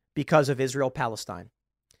out because of Israel-Palestine.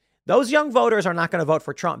 Those young voters are not going to vote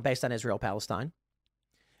for Trump based on Israel-Palestine.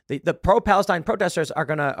 The pro-Palestine protesters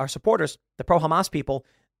are supporters, the pro-Hamas people,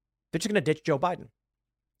 they're just going to ditch Joe Biden.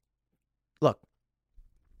 Look,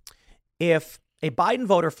 if a Biden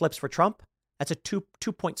voter flips for Trump, that's a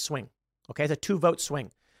two-point swing. Okay, it's a 2-vote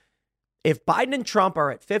swing. If Biden and Trump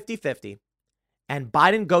are at 50-50 and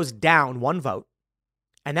Biden goes down 1 vote,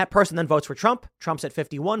 and that person then votes for Trump, Trump's at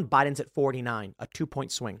 51, Biden's at 49, a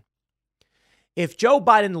 2-point swing. If Joe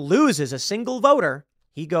Biden loses a single voter,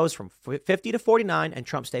 he goes from 50 to 49 and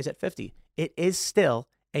Trump stays at 50. It is still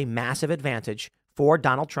a massive advantage for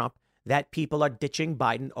Donald Trump that people are ditching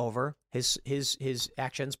Biden over his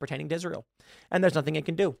actions pertaining to Israel. And there's nothing it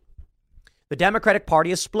can do. The Democratic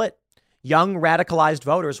Party is split. Young radicalized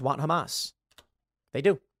voters want Hamas. They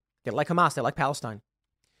do. They like Hamas. They like Palestine.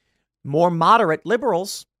 More moderate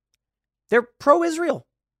liberals, they're pro-Israel.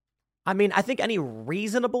 I mean, I think any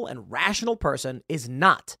reasonable and rational person is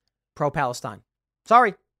not pro-Palestine. Sorry,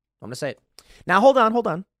 I'm going to say it. Now, hold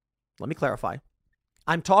on. Let me clarify.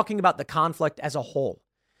 I'm talking about the conflict as a whole.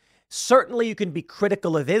 Certainly, you can be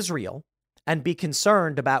critical of Israel and be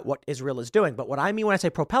concerned about what Israel is doing. But what I mean when I say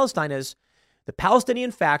pro-Palestine is the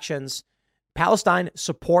Palestinian factions, Palestine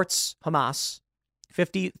supports Hamas,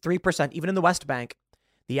 53%, even in the West Bank.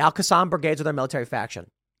 The Al-Qassam brigades are their military faction.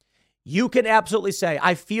 You can absolutely say,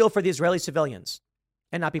 I feel for the Israeli civilians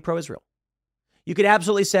and not be pro-Israel. You could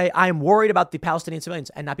absolutely say, I am worried about the Palestinian civilians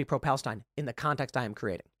and not be pro-Palestine in the context I am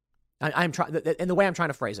creating. I'm trying in the way I'm trying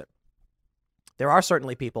to phrase it. There are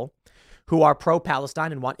certainly people who are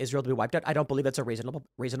pro-Palestine and want Israel to be wiped out. I don't believe that's a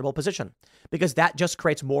reasonable position because that just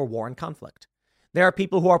creates more war and conflict. There are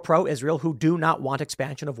people who are pro-Israel who do not want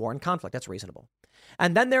expansion of war and conflict. That's reasonable.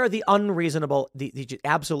 And then there are the unreasonable, the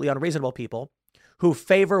absolutely unreasonable people who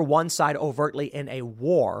favor one side overtly in a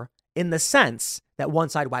war in the sense that one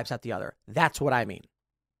side wipes out the other. That's what I mean.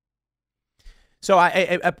 So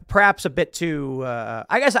I perhaps a bit too,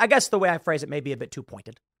 I guess the way I phrase it may be a bit too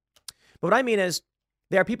pointed. But what I mean is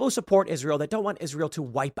there are people who support Israel that don't want Israel to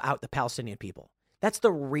wipe out the Palestinian people. That's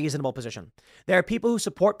the reasonable position. There are people who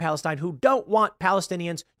support Palestine who don't want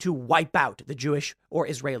Palestinians to wipe out the Jewish or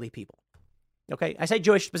Israeli people. Okay, I say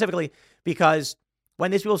Jewish specifically because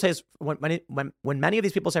when these people say when many of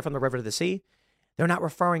these people say from the river to the sea, they're not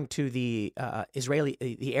referring to the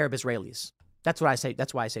Arab Israelis. That's what I say.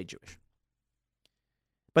 That's why I say Jewish.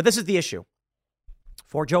 But this is the issue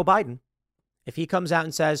for Joe Biden. If he comes out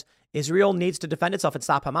and says Israel needs to defend itself and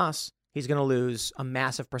stop Hamas, he's going to lose a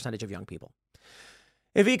massive percentage of young people.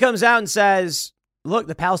 If he comes out and says, look,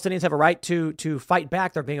 the Palestinians have a right to fight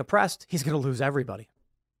back, they're being oppressed, he's going to lose everybody.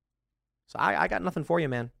 So I got nothing for you,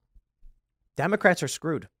 man. Democrats are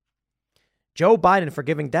screwed. Joe Biden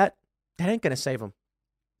forgiving debt, that ain't going to save him.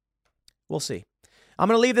 We'll see. I'm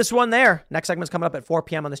going to leave this one there. Next segment's coming up at 4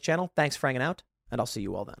 p.m. on this channel. Thanks for hanging out, and I'll see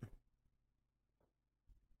you all then.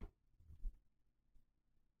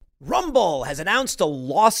 Rumble has announced a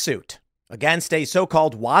lawsuit against a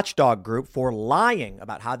so-called watchdog group for lying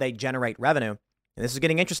about how they generate revenue. And this is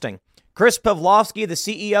getting interesting. Chris Pavlovsky, the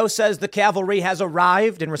CEO, says the cavalry has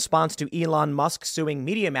arrived in response to Elon Musk suing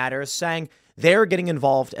Media Matters, saying they're getting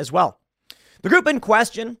involved as well. The group in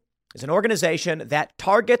question is an organization that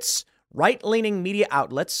targets right-leaning media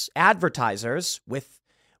outlets, advertisers, with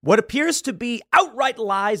what appears to be outright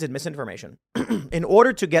lies and misinformation in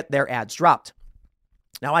order to get their ads dropped.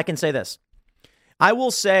 Now, I can say this. I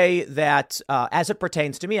will say that as it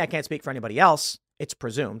pertains to me, I can't speak for anybody else. It's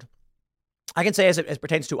presumed. I can say as it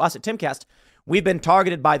pertains to us at Timcast, we've been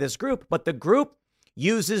targeted by this group, but the group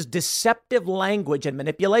uses deceptive language and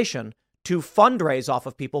manipulation to fundraise off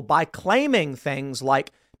of people by claiming things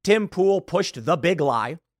like Tim Pool pushed the big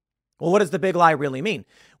lie. Well, what does the big lie really mean?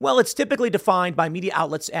 Well, it's typically defined by media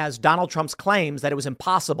outlets as Donald Trump's claims that it was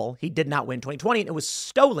impossible. He did not win 2020 and it was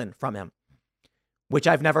stolen from him, which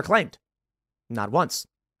I've never claimed. Not once.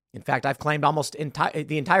 In fact, I've claimed almost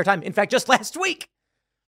the entire time. In fact, just last week,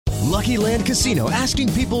 Lucky Land Casino,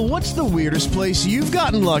 asking people, what's the weirdest place you've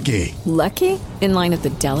gotten lucky? Lucky? In line at the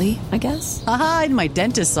deli, I guess? Aha, in my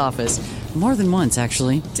dentist's office. More than once,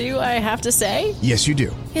 actually. Do I have to say? Yes, you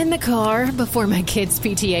do. In the car before my kids'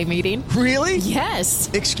 PTA meeting. Really? Yes.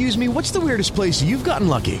 Excuse me, what's the weirdest place you've gotten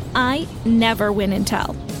lucky? I never win and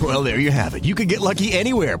tell. Well, there you have it. You can get lucky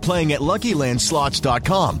anywhere, playing at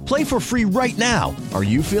LuckyLandSlots.com. Play for free right now. Are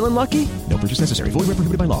you feeling lucky? No purchase necessary. Void where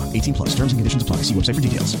prohibited by law. 18 plus. Terms and conditions apply. See website for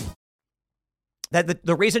details. That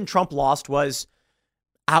the reason Trump lost was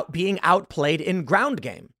being outplayed in ground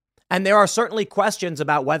game. And there are certainly questions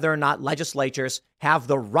about whether or not legislatures have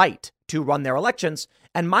the right to run their elections.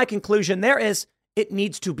 And my conclusion there is it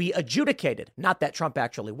needs to be adjudicated, not that Trump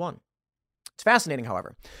actually won. It's fascinating,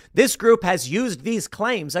 however. This group has used these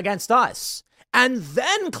claims against us and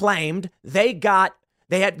then claimed they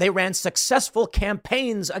ran successful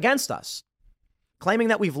campaigns against us, claiming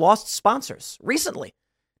that we've lost sponsors recently.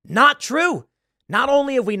 Not true. Not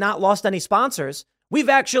only have we not lost any sponsors, we've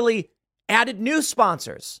actually added new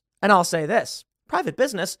sponsors. And I'll say this, private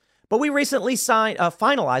business, but we recently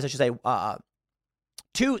finalized,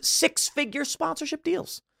 2 6-figure sponsorship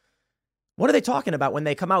deals. What are they talking about when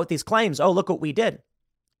they come out with these claims? Oh, look what we did.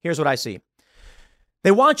 Here's what I see.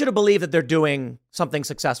 They want you to believe that they're doing something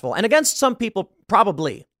successful. And against some people,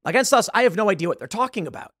 probably. Against us, I have no idea what they're talking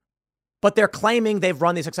about. But they're claiming they've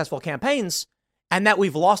run these successful campaigns and that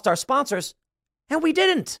we've lost our sponsors. And we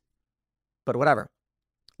didn't. But whatever.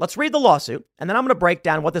 Let's read the lawsuit, and then I'm going to break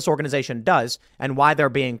down what this organization does and why they're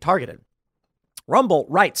being targeted. Rumble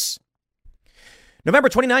writes, November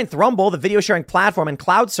 29th, Rumble, the video sharing platform and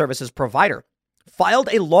cloud services provider, filed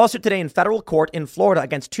a lawsuit today in federal court in Florida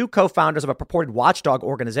against 2 co-founders of a purported watchdog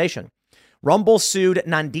organization. Rumble sued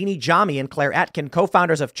Nandini Jami and Claire Atkin,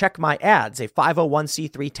 co-founders of Check My Ads, a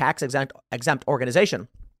 501c3 tax-exempt organization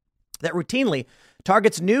that routinely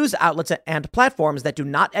targets news outlets and platforms that do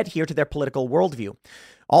not adhere to their political worldview.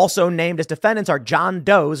 Also named as defendants are John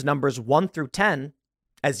Doe's numbers 1 through 10,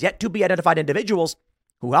 as yet to be identified individuals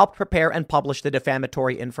who helped prepare and publish the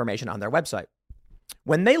defamatory information on their website.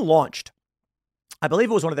 When they launched, I believe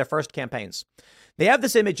it was one of their first campaigns, they have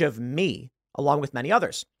this image of me, along with many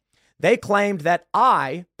others. They claimed that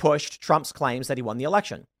I pushed Trump's claims that he won the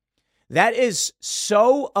election. That is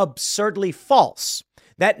so absurdly false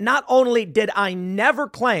that not only did I never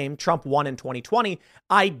claim Trump won in 2020,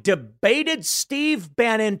 I debated Steve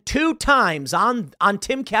Bannon 2 times on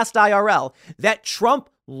Timcast IRL that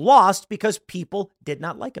Trump lost because people did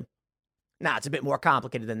not like him. Now, it's a bit more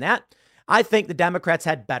complicated than that. I think the Democrats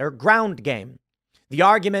had better ground game. The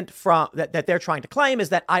argument that they're trying to claim is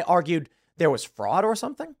that I argued there was fraud or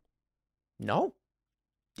something. No,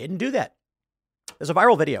 didn't do that. There's a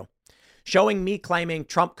viral video showing me claiming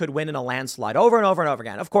Trump could win in a landslide over and over and over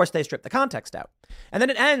again. Of course, they strip the context out. And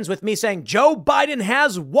then it ends with me saying Joe Biden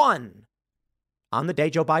has won on the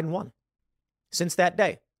day Joe Biden won. Since that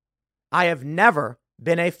day, I have never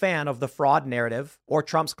been a fan of the fraud narrative or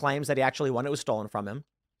Trump's claims that he actually won. It was stolen from him.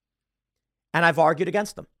 And I've argued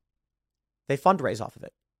against them. They fundraise off of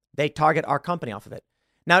it. They target our company off of it.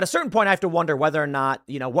 Now, at a certain point, I have to wonder whether or not,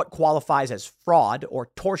 what qualifies as fraud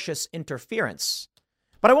or tortious interference.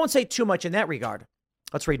 But I won't say too much in that regard.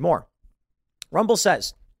 Let's read more. Rumble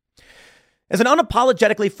says, as an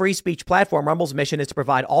unapologetically free speech platform, Rumble's mission is to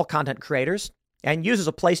provide all content creators and users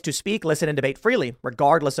a place to speak, listen, and debate freely,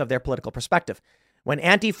 regardless of their political perspective. When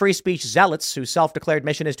anti-free speech zealots, whose self-declared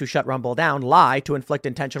mission is to shut Rumble down, lie to inflict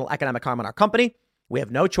intentional economic harm on our company, we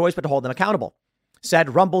have no choice but to hold them accountable,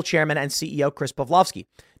 said Rumble chairman and CEO Chris Pavlovsky.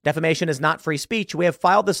 Defamation is not free speech. We have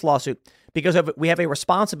filed this lawsuit because we have a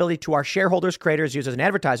responsibility to our shareholders, creators, users, and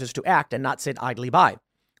advertisers to act and not sit idly by.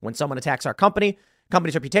 When someone attacks our company's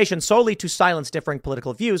reputation solely to silence differing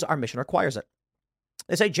political views, our mission requires it.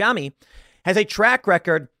 They say Jami has a track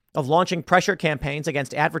record of launching pressure campaigns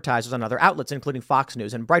against advertisers on other outlets, including Fox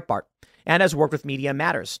News and Breitbart, and has worked with Media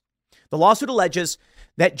Matters. The lawsuit alleges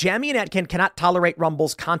that Jami and Atkin cannot tolerate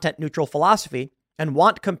Rumble's content-neutral philosophy and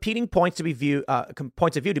want competing points of view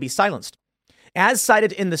to be silenced. As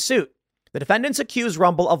cited in the suit, the defendants accuse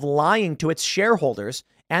Rumble of lying to its shareholders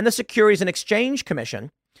and the Securities and Exchange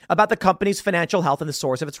Commission about the company's financial health and the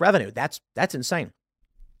source of its revenue. That's insane.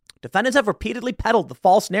 Defendants have repeatedly peddled the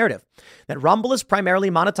false narrative that Rumble is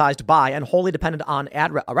primarily monetized by and wholly dependent on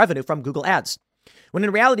ad revenue from Google Ads, when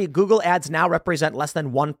in reality, Google Ads now represent less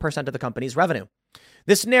than 1% of the company's revenue.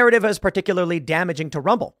 This narrative is particularly damaging to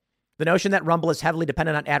Rumble. The notion that Rumble is heavily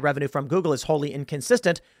dependent on ad revenue from Google is wholly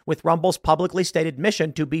inconsistent with Rumble's publicly stated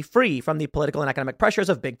mission to be free from the political and economic pressures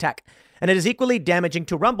of big tech. And it is equally damaging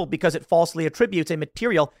to Rumble because it falsely attributes a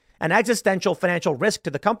material and existential financial risk to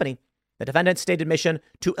the company The defendant's stated mission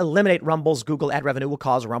to eliminate Rumble's Google ad revenue will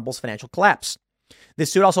cause Rumble's financial collapse.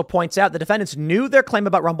 This suit also points out the defendants knew their claim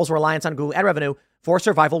about Rumble's reliance on Google ad revenue for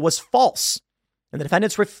survival was false, and the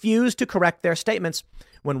defendants refused to correct their statements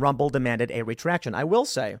when Rumble demanded a retraction. I will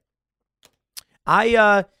say,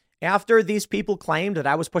 after these people claimed that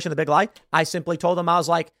I was pushing the big lie, I simply told them, I was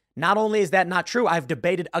like, not only is that not true, I've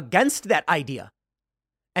debated against that idea.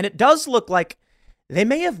 And it does look like they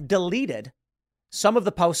may have deleted some of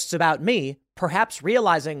the posts about me, perhaps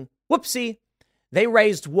realizing, whoopsie, they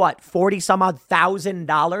raised what, 40 some odd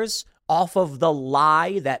 $1,000 off of the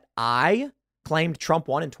lie that I claimed Trump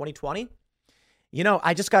won in 2020. You know,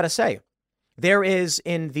 I just got to say, there is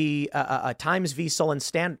in the Times v. Sullivan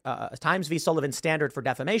standard for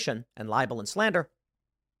defamation and libel and slander,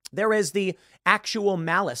 there is the actual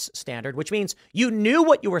malice standard, which means you knew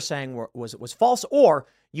what you were saying was false, or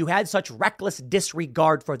you had such reckless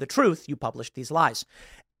disregard for the truth, you published these lies.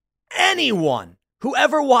 Anyone who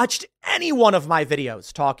ever watched any one of my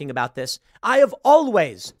videos talking about this, I have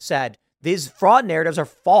always said these fraud narratives are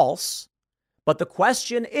false, but the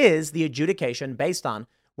question is the adjudication based on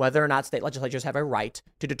whether or not state legislatures have a right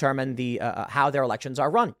to determine how their elections are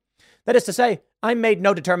run. That is to say, I made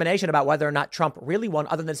no determination about whether or not Trump really won,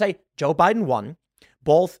 other than say Joe Biden won,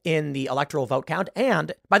 both in the electoral vote count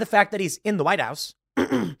and by the fact that he's in the White House.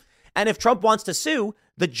 And if Trump wants to sue,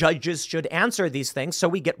 the judges should answer these things so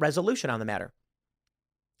we get resolution on the matter.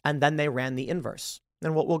 And then they ran the inverse.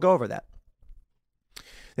 And we'll go over that.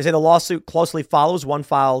 They say the lawsuit closely follows one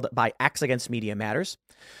filed by X against Media Matters.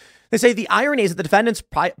 They say the irony is that the defendants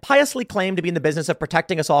piously claim to be in the business of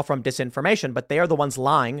protecting us all from disinformation, but they are the ones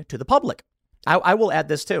lying to the public. I will add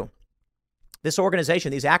this too. This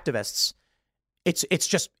organization, these activists, it's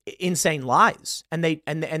just insane lies, and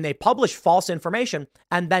they publish false information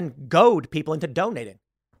and then goad people into donating.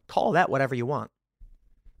 Call that whatever you want.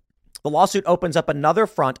 The lawsuit opens up another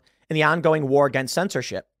front in the ongoing war against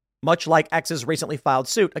censorship, much like X's recently filed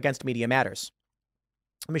suit against Media Matters.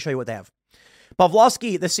 Let me show you what they have.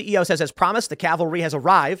 Pavlovsky, the CEO, says, as promised, the cavalry has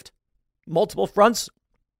arrived. Multiple fronts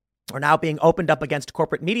are now being opened up against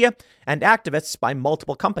corporate media and activists by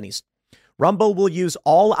multiple companies. Rumble will use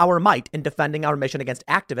all our might in defending our mission against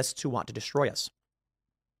activists who want to destroy us.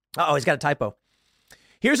 Uh-oh, he's got a typo.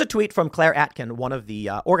 Here's a tweet from Claire Atkin, one of the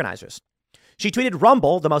organizers. She tweeted,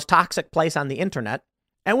 Rumble, the most toxic place on the internet,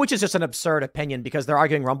 and which is just an absurd opinion because they're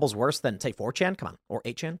arguing Rumble's worse than, say, 4chan, come on, or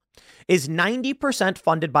 8chan, is 90%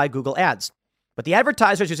 funded by Google ads. But the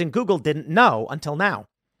advertisers using Google didn't know until now.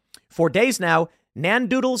 For days now,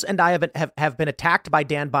 Nandoodles and I have been attacked by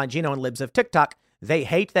Dan Bongino and libs of TikTok. They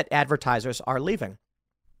hate that advertisers are leaving.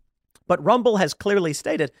 But Rumble has clearly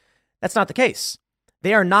stated that's not the case.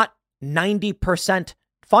 They are not 90%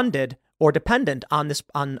 funded or dependent on this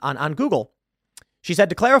on Google. She said,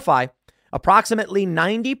 to clarify, approximately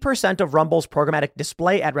 90% of Rumble's programmatic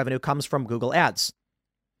display ad revenue comes from Google ads.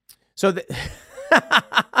 So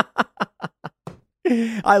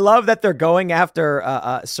I love that they're going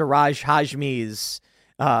after Siraj Hashmi's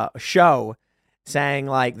show, saying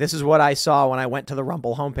like, this is what I saw when I went to the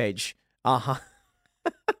Rumble homepage.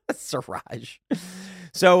 Siraj.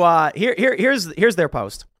 So here's their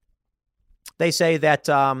post. They say that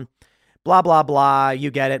blah, blah, blah.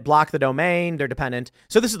 You get it. Block the domain. They're dependent.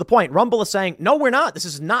 So this is the point. Rumble is saying, no, we're not. This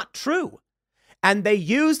is not true. And they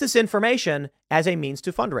use this information as a means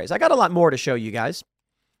to fundraise. I got a lot more to show you guys.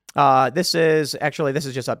 This is just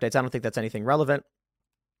updates. I don't think that's anything relevant.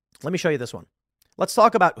 Let me show you this one. Let's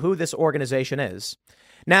talk about who this organization is.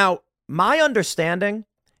 Now, my understanding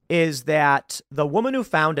is that the woman who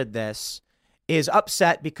founded this is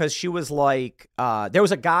upset because she was like, there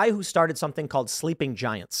was a guy who started something called Sleeping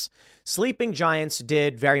Giants. Sleeping Giants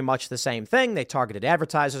did very much the same thing. They targeted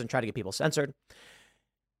advertisers and tried to get people censored.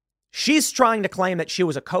 She's trying to claim that she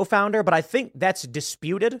was a co-founder, but I think that's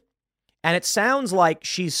disputed. And it sounds like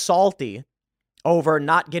she's salty over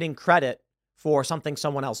not getting credit for something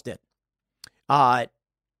someone else did. So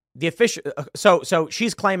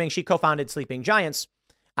she's claiming she co-founded Sleeping Giants.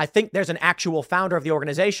 I think there's an actual founder of the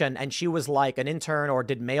organization, and she was like an intern or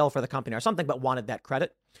did mail for the company or something, but wanted that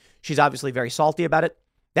credit. She's obviously very salty about it.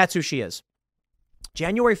 That's who she is.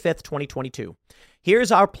 January 5th, 2022.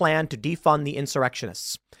 Here's our plan to defund the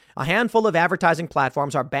insurrectionists. A handful of advertising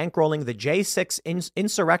platforms are bankrolling the J6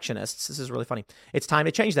 insurrectionists. This is really funny. It's time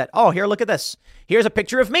to change that. Oh, here, look at this. Here's a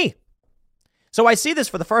picture of me. So I see this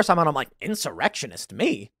for the first time and I'm like, insurrectionist,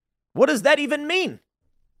 me? What does that even mean?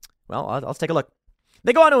 Well, let's take a look.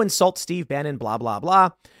 They go on to insult Steve Bannon, blah, blah, blah.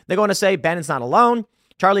 They go on to say Bannon's not alone.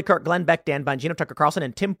 Charlie Kirk, Glenn Beck, Dan Bongino, Tucker Carlson,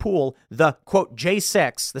 and Tim Pool, the, quote,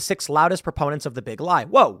 J6, the 6 loudest proponents of the big lie.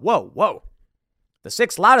 Whoa, whoa, whoa. The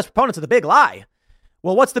 6 loudest proponents of the big lie.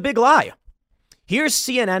 Well, what's the big lie? Here's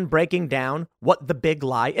CNN breaking down what the big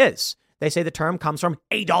lie is. They say the term comes from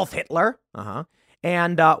Adolf Hitler.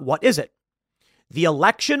 And what is it? The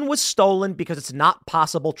election was stolen because it's not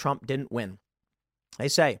possible Trump didn't win. They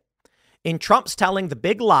say, in Trump's telling, the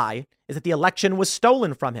big lie is that the election was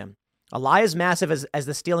stolen from him. A lie as massive as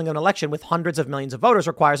the stealing of an election with hundreds of millions of voters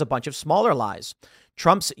requires a bunch of smaller lies.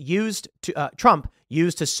 Trump used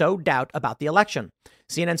to sow doubt about the election.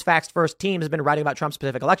 CNN's Facts First team has been writing about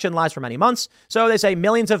Trump-specific election lies for many months. So they say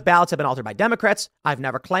millions of ballots have been altered by Democrats. I've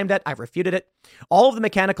never claimed it. I've refuted it. All of the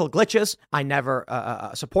mechanical glitches, I never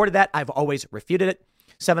supported that. I've always refuted it.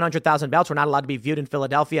 700,000 ballots were not allowed to be viewed in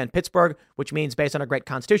Philadelphia and Pittsburgh, which means based on our great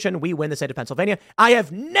Constitution, we win the state of Pennsylvania. I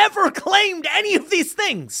have never claimed any of these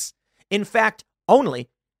things. In fact, only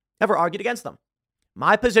ever argued against them.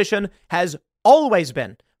 My position has always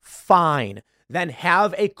been fine. Then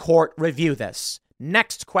have a court review this.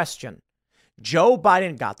 Next question. Joe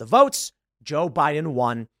Biden got the votes. Joe Biden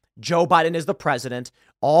won. Joe Biden is the president.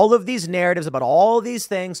 All of these narratives about all these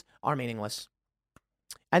things are meaningless.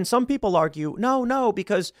 And some people argue, no,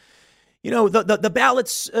 because, the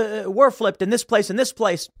ballots were flipped in this place and this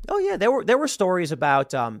place. Oh, yeah, there were stories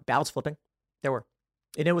about ballots flipping. There were.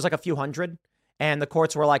 And it was like a few hundred. And the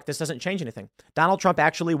courts were like, this doesn't change anything. Donald Trump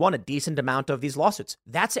actually won a decent amount of these lawsuits.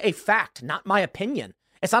 That's a fact, not my opinion.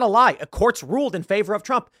 It's not a lie. Courts ruled in favor of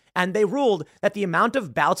Trump, and they ruled that the amount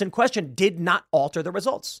of ballots in question did not alter the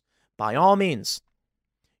results. By all means,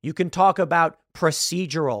 you can talk about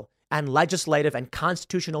procedural and legislative and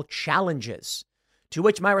constitutional challenges, to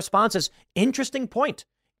which my response is, interesting point.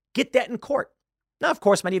 Get that in court. Now, of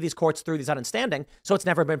course, many of these courts threw these out in standing, so it's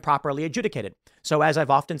never been properly adjudicated. So as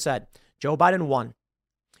I've often said, Joe Biden won.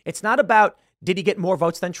 It's not about, did he get more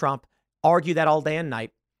votes than Trump? Argue that all day and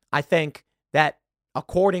night. I think that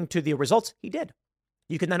according to the results, he did.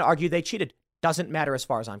 You can then argue they cheated. Doesn't matter as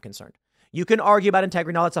far as I'm concerned. You can argue about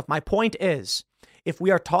integrity and all that stuff. My point is, if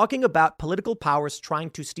we are talking about political powers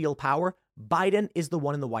trying to steal power, Biden is the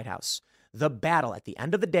one in the White House. The battle at the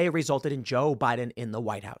end of the day resulted in Joe Biden in the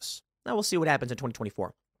White House. Now we'll see what happens in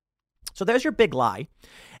 2024. So there's your big lie.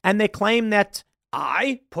 And they claim that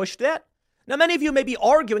I pushed that. Now, many of you may be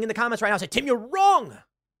arguing in the comments right now, say, Tim, you're wrong.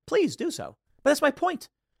 Please do so. But that's my point.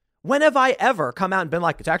 When have I ever come out and been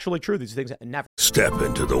like, it's actually true, these things? Never. Step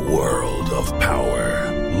into the world of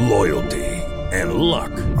power, loyalty, and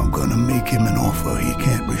luck. I'm going to make him an offer he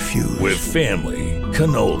can't refuse. With family,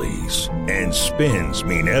 cannolis, and spins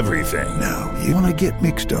mean everything. Now, you want to get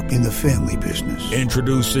mixed up in the family business.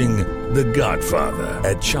 Introducing The Godfather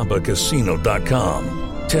at ChumbaCasino.com.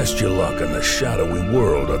 Test your luck in the shadowy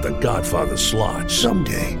world of The Godfather slot.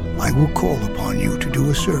 Someday, I will call upon you to do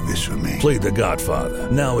a service for me. Play The Godfather,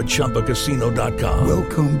 now at ChumbaCasino.com.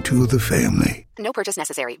 Welcome to the family. No purchase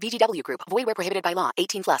necessary. VGW Group. Void where prohibited by law.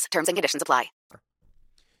 18+. Terms and conditions apply.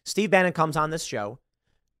 Steve Bannon comes on this show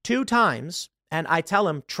 2 times, and I tell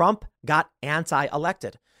him Trump got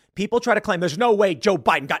anti-elected. People try to claim there's no way Joe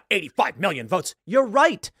Biden got 85 million votes. You're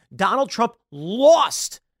right. Donald Trump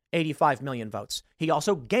lost 85 million votes. He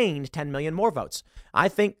also gained 10 million more votes. I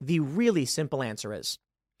think the really simple answer is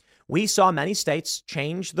we saw many states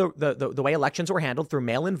change the way elections were handled through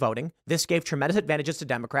mail-in voting. This gave tremendous advantages to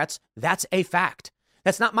Democrats. That's a fact.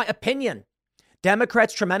 That's not my opinion.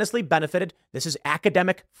 Democrats tremendously benefited. This is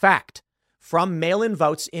academic fact from mail-in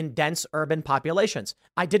votes in dense urban populations.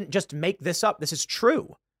 I didn't just make this up. This is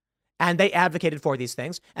true. And they advocated for these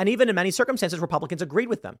things. And even in many circumstances, Republicans agreed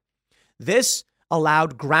with them. This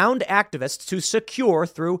allowed ground activists to secure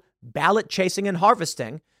through ballot chasing and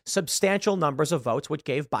harvesting substantial numbers of votes, which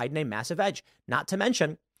gave Biden a massive edge. Not to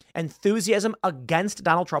mention, enthusiasm against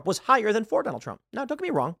Donald Trump was higher than for Donald Trump. Now, don't get me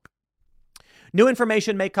wrong. New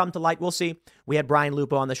information may come to light. We'll see. We had Brian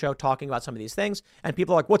Lupo on the show talking about some of these things, and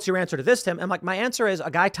people are like, what's your answer to this, Tim? I'm like, my answer is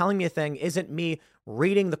a guy telling me a thing isn't me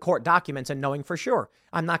reading the court documents and knowing for sure.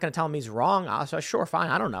 I'm not going to tell him he's wrong. I'll say, sure, fine.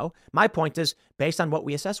 I don't know. My point is, based on what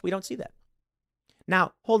we assess, we don't see that.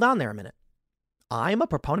 Now, hold on there a minute. I'm a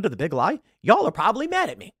proponent of the big lie. Y'all are probably mad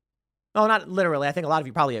at me. Oh, not literally. I think a lot of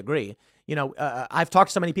you probably agree. I've talked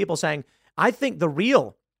to so many people saying, I think the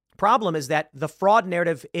real problem is that the fraud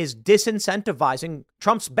narrative is disincentivizing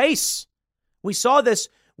Trump's base. We saw this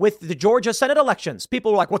with the Georgia Senate elections.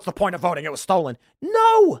 People were like, what's the point of voting? It was stolen.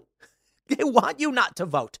 No, they want you not to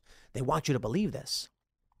vote. They want you to believe this.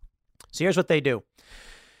 So here's what they do.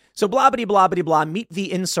 So blah, blah, blah, blah, blah, meet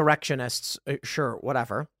the insurrectionists. Sure,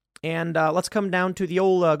 whatever. And let's come down to the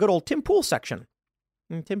good old Tim Pool section.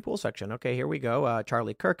 Tim Pool section. Okay, here we go.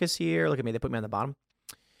 Charlie Kirk is here. Look at me. They put me on the bottom.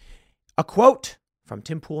 A quote from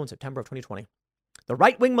Tim Pool in September of 2020. The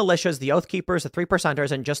right-wing militias, the Oath Keepers, the Three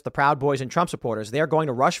Percenters, and just the Proud Boys and Trump supporters, they're going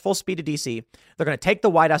to rush full speed to D.C. They're going to take the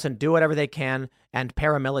White House and do whatever they can, and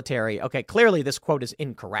paramilitary. Okay, clearly this quote is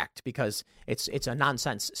incorrect because it's a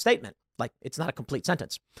nonsense statement. Like, it's not a complete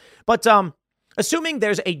sentence. But assuming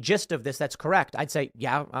there's a gist of this that's correct, I'd say,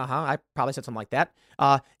 yeah, I probably said something like that.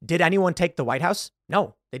 Did anyone take the White House?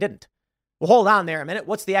 No, they didn't. Well, hold on there a minute.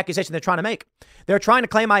 What's the accusation they're trying to make? They're trying to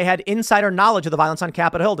claim I had insider knowledge of the violence on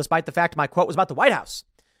Capitol Hill, despite the fact my quote was about the White House.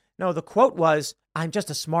 No, the quote was, I'm just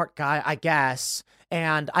a smart guy, I guess,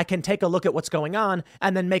 and I can take a look at what's going on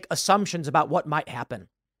and then make assumptions about what might happen.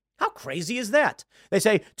 How crazy is that? They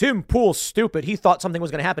say, Tim Pool's stupid. He thought something was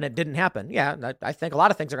going to happen. It didn't happen. Yeah, I think a lot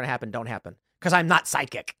of things are going to happen don't happen because I'm not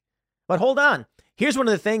psychic. But hold on. Here's one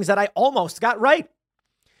of the things that I almost got right.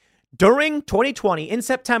 During 2020, in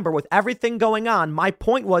September, with everything going on, my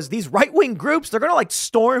point was these right-wing groups, they're going to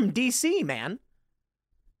storm D.C., man.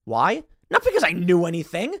 Why? Not because I knew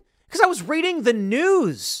anything, because I was reading the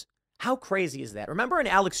news. How crazy is that? Remember when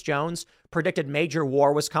Alex Jones predicted major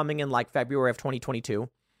war was coming in February of 2022?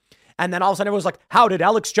 And then all of a sudden everyone was like, how did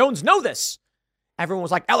Alex Jones know this? Everyone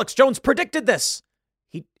was like, Alex Jones predicted this.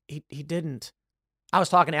 He didn't. I was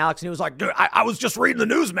talking to Alex and he was like, dude, I was just reading the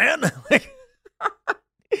news, man.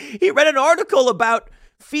 He read an article about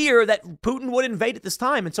fear that Putin would invade at this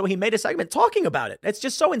time. And so he made a segment talking about it. It's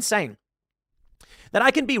just so insane that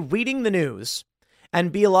I can be reading the news and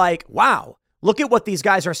be like, wow, look at what these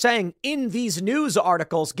guys are saying in these news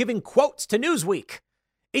articles, giving quotes to Newsweek.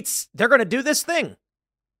 They're going to do this thing.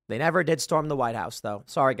 They never did storm the White House, though.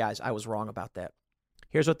 Sorry, guys. I was wrong about that.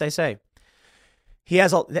 Here's what they say. I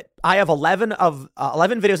have 11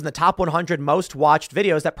 videos in the top 100 most watched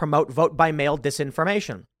videos that promote vote by mail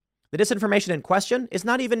disinformation. The disinformation in question is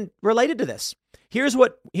not even related to this. Here's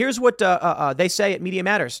what they say at Media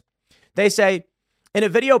Matters. They say in a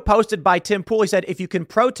video posted by Tim Pool, he said, if you can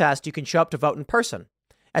protest, you can show up to vote in person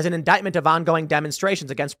as an indictment of ongoing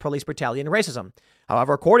demonstrations against police brutality and racism.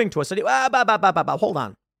 However, according to a study, hold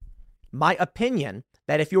on. My opinion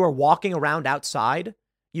that if you are walking around outside,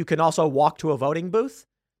 you can also walk to a voting booth.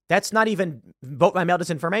 That's not even vote by mail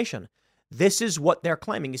disinformation. This is what they're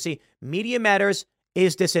claiming. You see, Media Matters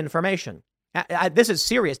is disinformation. This is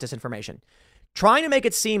serious disinformation. Trying to make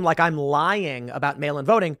it seem like I'm lying about mail-in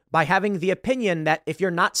voting by having the opinion that if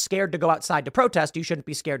you're not scared to go outside to protest, you shouldn't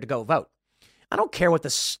be scared to go vote. I don't care what the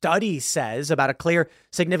study says about a clear,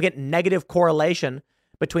 significant negative correlation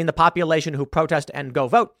between the population who protest and go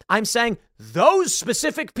vote. I'm saying those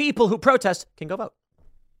specific people who protest can go vote.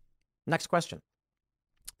 Next question.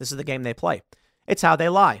 This is the game they play. It's how they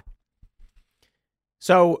lie.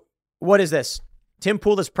 So what is this? Tim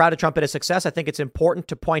Pool is proud of trumpet his success. I think it's important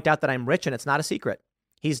to point out that I'm rich and it's not a secret.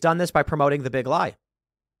 He's done this by promoting the big lie.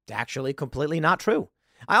 It's actually completely not true.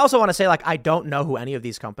 I also want to say, I don't know who any of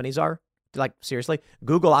these companies are. Seriously,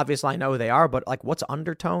 Google, obviously I know who they are, but what's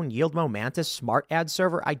Undertone, Yieldmo, Mantis, Smart Ad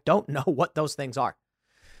Server? I don't know what those things are.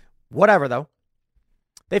 Whatever, though.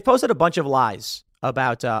 They've posted a bunch of lies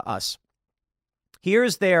about us.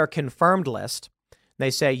 Here's their confirmed list.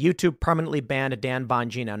 They say YouTube permanently banned Dan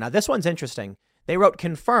Bongino. Now, this one's interesting. They wrote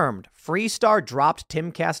confirmed. Freestar dropped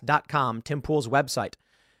timcast.com, Tim Pool's website.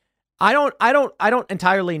 I don't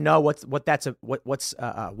entirely know what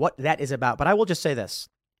that is about, but I will just say this.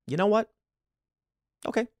 You know what?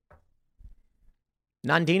 Okay.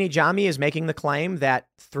 Nandini Jami is making the claim that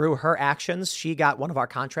through her actions, she got one of our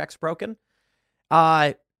contracts broken.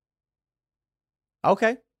 Okay.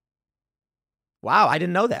 Wow, I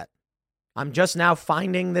didn't know that. I'm just now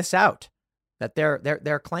finding this out that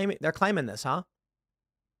they're claiming this, huh?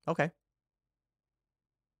 Okay.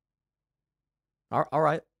 All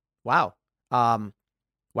right. Wow.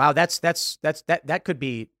 Wow. That could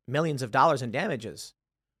be millions of dollars in damages.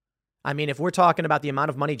 I mean, if we're talking about the amount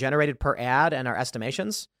of money generated per ad and our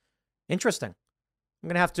estimations, interesting. I'm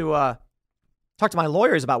going to have to talk to my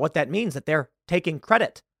lawyers about what that means, that they're taking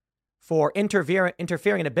credit for interfering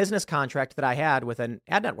in a business contract that I had with an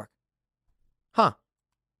ad network. Huh.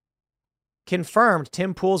 Confirmed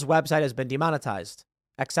Tim Pool's website has been demonetized,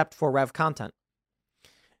 except for Rev content.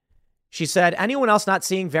 She said, anyone else not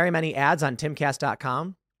seeing very many ads on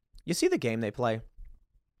timcast.com? You see the game they play.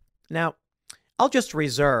 Now, I'll just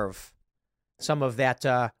reserve some of that.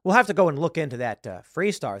 We'll have to go and look into that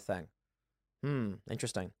Freestar thing.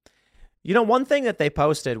 Interesting. You know, one thing that they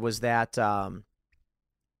posted was that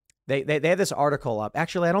they have this article up.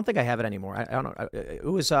 Actually, I don't think I have it anymore. I don't know. It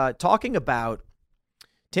was talking about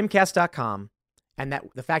timcast.com and that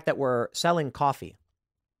the fact that we're selling coffee.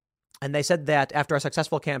 And they said that after a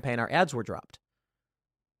successful campaign, our ads were dropped.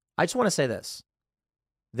 I just want to say this.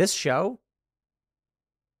 This show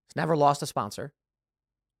has never lost a sponsor.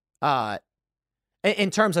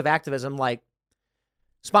 In terms of activism, like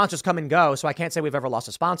sponsors come and go, so I can't say we've ever lost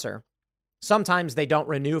a sponsor. Sometimes they don't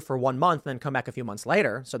renew for 1 month and then come back a few months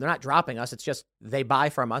later. So they're not dropping us. It's just they buy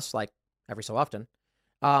from us like every so often.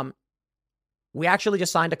 We actually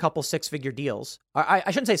just signed a couple 6-figure deals. I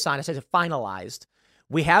shouldn't say signed, I said finalized.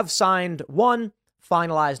 We have signed one,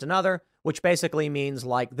 finalized another, which basically means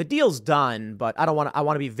like the deal's done, but I want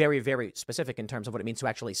to be very, very specific in terms of what it means to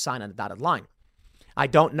actually sign on the dotted line. I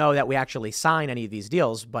don't know that we actually sign any of these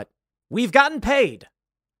deals, but we've gotten paid.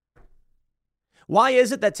 Why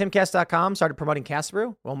is it that timcast.com started promoting Cast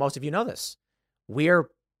Brew? Well, most of you know this. We're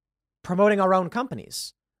promoting our own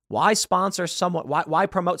companies. Why sponsor someone? Why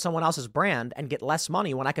promote someone else's brand and get less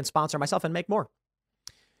money when I can sponsor myself and make more?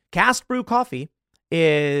 Cast Brew Coffee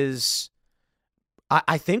is,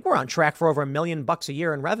 I think we're on track for over $1 million a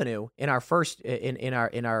year in revenue in our first, in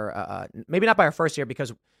our maybe not by our first year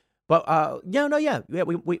but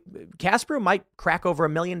we Cast Brew might crack over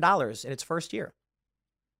 $1 million in its first year.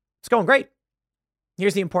 It's going great.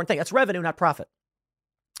 Here's the important thing. That's revenue, not profit.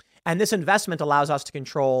 And this investment allows us to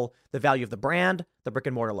control the value of the brand, the brick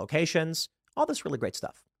and mortar locations, all this really great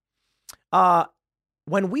stuff.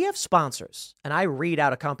 When we have sponsors and I read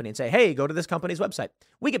out a company and say, hey, go to this company's website,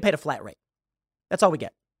 we get paid a flat rate. That's all we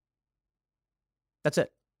get. That's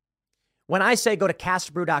it. When I say go to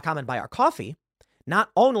castbrew.com and buy our coffee,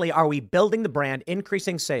 not only are we building the brand,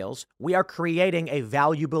 increasing sales, we are creating a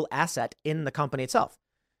valuable asset in the company itself.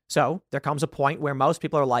 So there comes a point where most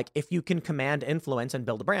people are like, if you can command influence and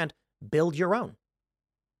build a brand, build your own.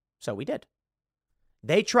 So we did.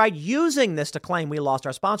 They tried using this to claim we lost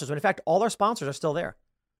our sponsors, when in fact, all our sponsors are still there.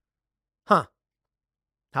 Huh.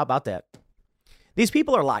 How about that? These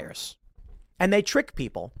people are liars, and they trick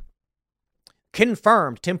people.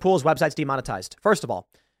 Confirmed, Tim Pool's website's demonetized. First of all,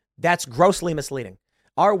 that's grossly misleading.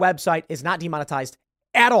 Our website is not demonetized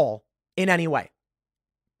at all in any way.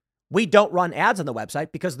 We don't run ads on the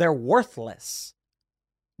website because they're worthless.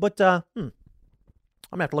 But I'm going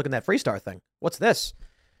to have to look in that Freestar thing. What's this?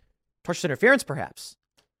 Tortious interference, perhaps.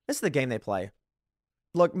 This is the game they play.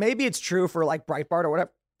 Look, maybe it's true for like Breitbart or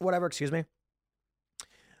whatever, excuse me.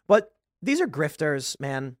 But these are grifters,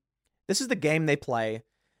 man. This is the game they play.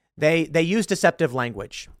 They use deceptive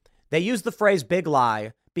language. They use the phrase big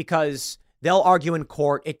lie because they'll argue in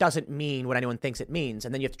court it doesn't mean what anyone thinks it means,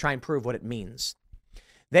 and then you have to try and prove what it means.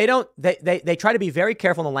 They try to be very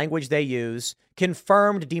careful in the language they use.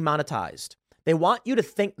 Confirmed, demonetized. They want you to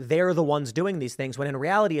think they're the ones doing these things, when in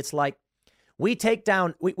reality, it's like we took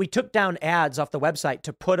down ads off the website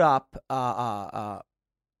to put up our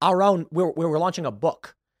own. We were launching a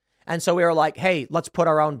book. And so we were like, hey, let's put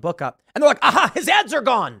our own book up. And they're like, aha, his ads are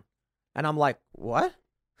gone. And I'm like, what?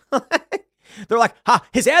 They're like,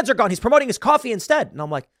 his ads are gone. He's promoting his coffee instead. And I'm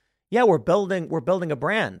like, yeah, we're building a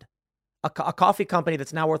brand. A coffee company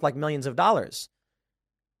that's now worth like millions of dollars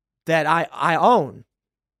that I own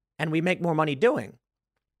and we make more money doing.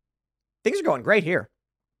 Things are going great here.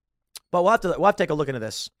 But we'll have to take a look into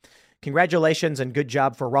this. Congratulations and good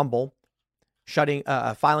job for Rumble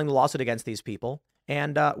filing the lawsuit against these people.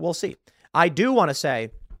 And we'll see. I do want to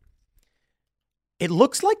say, it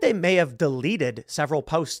looks like they may have deleted several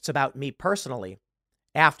posts about me personally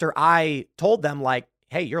after I told them like,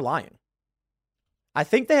 hey, you're lying. I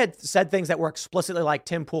think they had said things that were explicitly like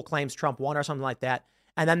Tim Pool claims Trump won or something like that.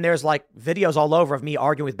 And then there's like videos all over of me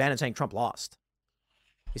arguing with Ben and saying Trump lost.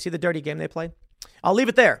 You see the dirty game they play? I'll leave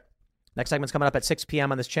it there. Next segment's coming up at 6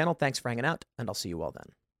 p.m. on this channel. Thanks for hanging out, and I'll see you all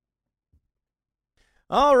then.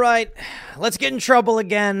 All right, let's get in trouble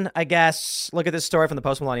again, I guess. Look at this story from the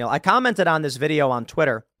Post Millennial. I commented on this video on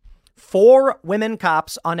Twitter. 4 women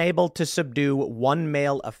cops unable to subdue 1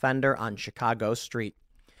 male offender on Chicago street.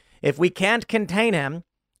 If we can't contain him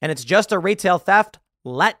and it's just a retail theft,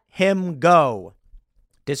 let him go,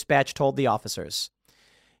 dispatch told the officers.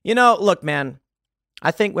 You know, look, man,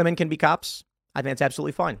 I think women can be cops. I think it's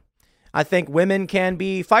absolutely fine. I think women can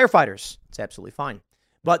be firefighters. It's absolutely fine.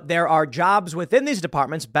 But there are jobs within these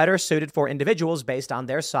departments better suited for individuals based on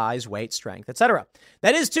their size, weight, strength, etc.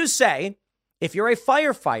 That is to say, if you're a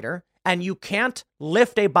firefighter and you can't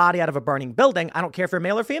lift a body out of a burning building, I don't care if you're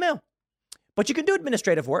male or female. But you can do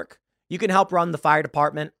administrative work. You can help run the fire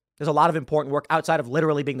department. There's a lot of important work outside of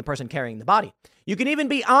literally being the person carrying the body. You can even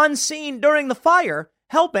be on scene during the fire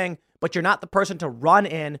helping, but you're not the person to run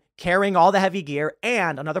in carrying all the heavy gear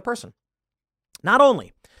and another person. Not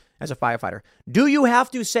only as a firefighter, do you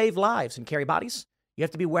have to save lives and carry bodies? You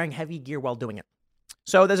have to be wearing heavy gear while doing it.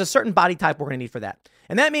 So there's a certain body type we're going to need for that.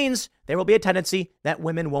 And that means there will be a tendency that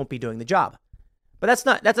women won't be doing the job. But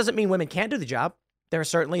that doesn't mean women can't do the job. There are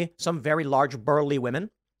certainly some very large, burly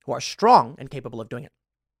women who are strong and capable of doing it.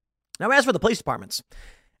 Now, as for the police departments,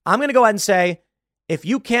 I'm going to go ahead and say, if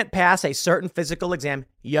you can't pass a certain physical exam,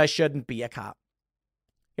 you shouldn't be a cop.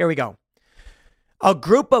 Here we go. A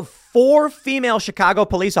group of 4 female Chicago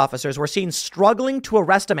police officers were seen struggling to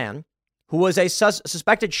arrest a man who was a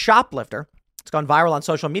suspected shoplifter. It's gone viral on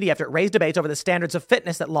social media after it raised debates over the standards of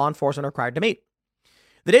fitness that law enforcement are required to meet.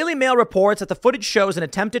 The Daily Mail reports that the footage shows an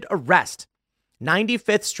attempted arrest,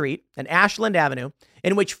 95th Street and Ashland Avenue,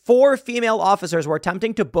 in which 4 female officers were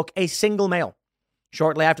attempting to book a single male.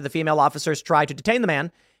 Shortly after the female officers try to detain the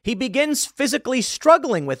man, he begins physically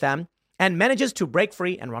struggling with them and manages to break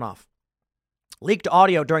free and run off. Leaked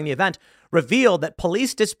audio during the event revealed that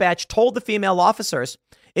police dispatch told the female officers,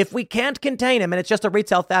 if we can't contain him and it's just a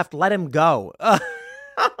retail theft, let him go.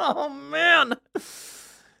 Oh, man.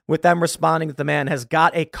 With them responding that the man has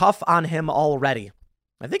got a cuff on him already.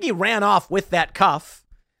 I think he ran off with that cuff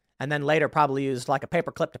and then later probably used like a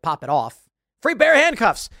paper clip to pop it off. Free bear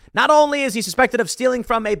handcuffs. Not only is he suspected of stealing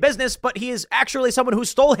from a business, but he is actually someone who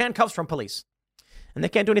stole handcuffs from police. And they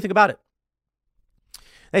can't do anything about it.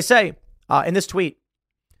 They say in this tweet,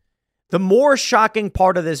 the more shocking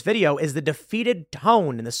part of this video is the defeated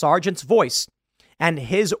tone in the sergeant's voice and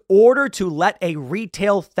his order to let a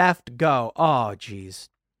retail theft go. Oh, geez.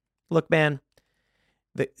 Look, man,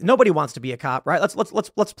 nobody wants to be a cop, right?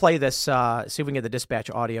 Let's play this. See if we can get the dispatch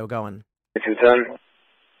audio going. 210.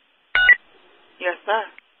 Yes, sir.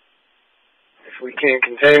 If we can't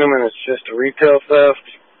contain them and it's just a retail theft,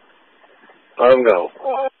 let them go.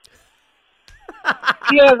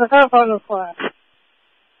 He has a cuff on the fly.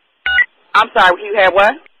 I'm sorry, you had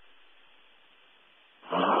what?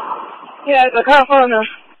 He has a cuff on him.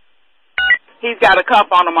 He's got a cuff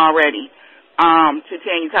on him already.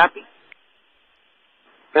 210, you copy?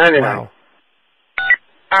 99. Wow.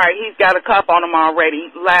 All right, he's got a cuff on him already.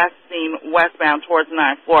 Last seen westbound towards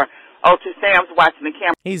 94. Oh, to Sam's watching the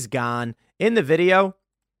camera. He's gone. In the video,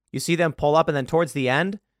 you see them pull up and then towards the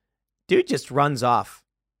end, dude just runs off.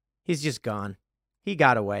 He's just gone. He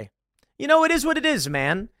got away. You know, it is what it is,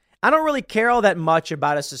 man. I don't really care all that much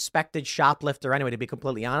about a suspected shoplifter anyway, to be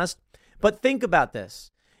completely honest. But think about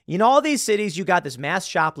this. You know, all these cities, you got this mass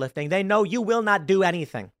shoplifting. They know you will not do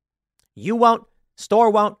anything. You won't. Store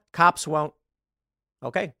won't. Cops won't.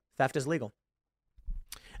 Okay. Theft is legal.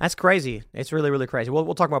 That's crazy. It's really, really crazy.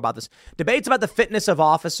 We'll talk more about this. Debates about the fitness of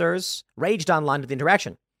officers raged online with the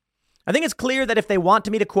interaction. I think it's clear that if they want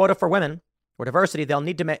to meet a quota for women or diversity, they'll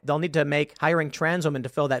need to make hiring trans women to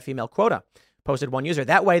fill that female quota. Posted one user.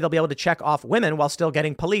 That way, they'll be able to check off women while still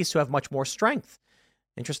getting police who have much more strength.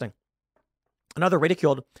 Interesting. Another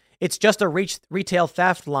ridiculed. It's just a retail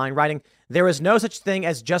theft line, writing, there is no such thing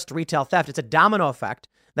as just retail theft. It's a domino effect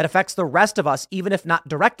that affects the rest of us, even if not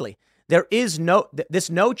directly. There is this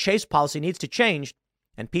no chase policy needs to change,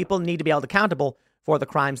 and people need to be held accountable for the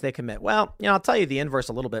crimes they commit. Well, I'll tell you the inverse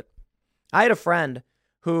a little bit. I had a friend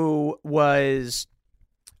who was,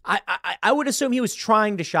 I would assume he was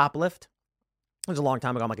trying to shoplift. It was a long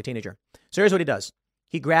time ago. I'm like a teenager. So here's what he does.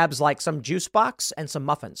 He grabs like some juice box and some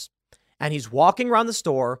muffins, and he's walking around the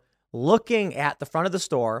store, looking at the front of the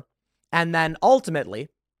store, and then ultimately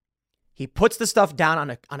he puts the stuff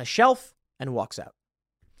down on a shelf and walks out.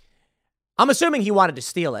 I'm assuming he wanted to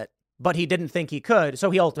steal it, but he didn't think he could, so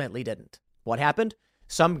he ultimately didn't. What happened?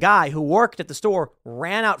 Some guy who worked at the store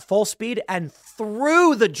ran out full speed and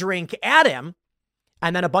threw the drink at him,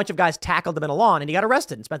 and then a bunch of guys tackled him in a lawn, and he got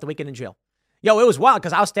arrested and spent the weekend in jail. Yo, it was wild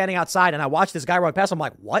because I was standing outside and I watched this guy run past. I'm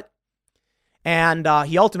like, what? And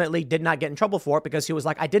he ultimately did not get in trouble for it because he was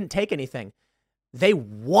like, I didn't take anything. They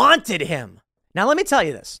wanted him. Now, let me tell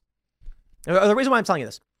you this. The reason why I'm telling you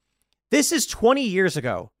this. This is 20 years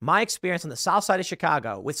ago. My experience on the south side of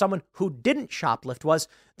Chicago with someone who didn't shoplift was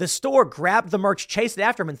the store grabbed the merch, chased it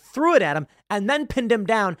after him and threw it at him and then pinned him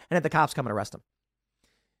down and had the cops come and arrest him.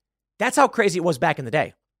 That's how crazy it was back in the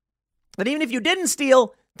day. But even if you didn't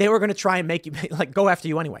steal, they were going to try and make you go after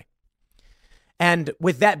you anyway. And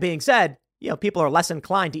with that being said, people are less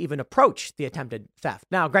inclined to even approach the attempted theft.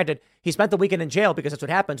 Now, granted, he spent the weekend in jail because that's what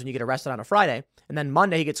happens when you get arrested on a Friday. And then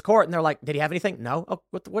Monday he gets court and they're like, did he have anything? No. Oh,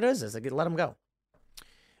 what is this? Let him go.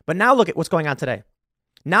 But now look at what's going on today.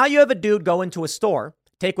 Now you have a dude go into a store,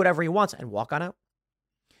 take whatever he wants and walk on out.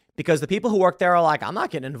 Because the people who work there are like, I'm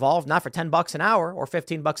not getting involved, not for $10 an hour or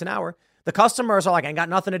 $15 an hour. The customers are like, ain't got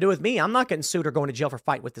nothing to do with me. I'm not getting sued or going to jail for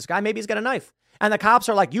fight with this guy. Maybe he's got a knife. And the cops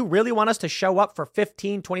are like, you really want us to show up for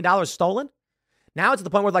 $15, $20 stolen? Now it's at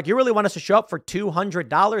the point where like, you really want us to show up for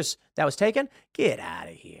 $200 that was taken? Get out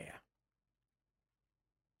of here.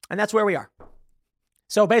 And that's where we are.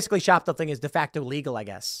 So basically shoplifting is de facto legal, I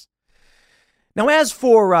guess. Now, as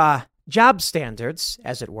for job standards,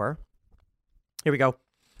 as it were, here we go.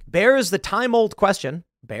 bears the time-old question.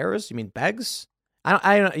 Bears? You mean begs?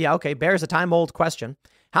 I don't. Yeah, okay. Bears the time-old question.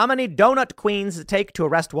 How many donut queens does it take to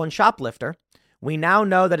arrest one shoplifter? We now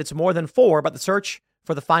know that it's more than 4, but the search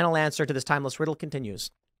for the final answer to this timeless riddle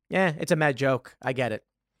continues. Yeah, it's a mad joke. I get it.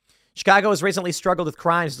 Chicago has recently struggled with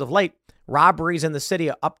crimes as of late. Robberies in the city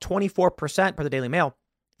are up 24% per the Daily Mail.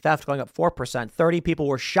 Theft going up 4%. 30 people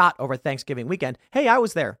were shot over Thanksgiving weekend. Hey, I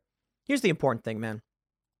was there. Here's the important thing, man.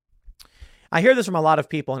 I hear this from a lot of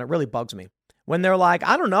people, and it really bugs me. When they're like,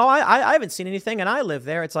 I don't know, I haven't seen anything, and I live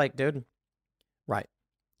there. It's like, dude, right.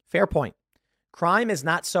 Fair point. Crime is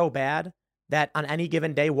not so bad that on any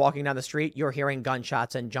given day walking down the street, you're hearing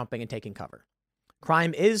gunshots and jumping and taking cover.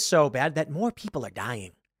 Crime is so bad that more people are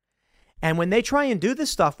dying. And when they try and do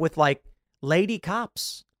this stuff with like lady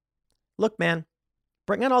cops, look, man,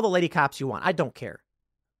 bring in all the lady cops you want. I don't care.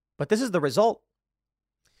 But this is the result.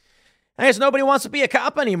 I guess nobody wants to be a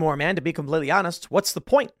cop anymore, man, to be completely honest. What's the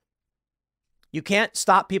point? You can't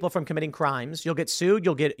stop people from committing crimes. You'll get sued.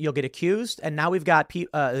 You'll get accused. And now we've got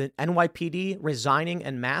NYPD resigning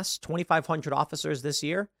en masse, 2,500 officers this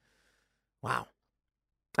year. Wow.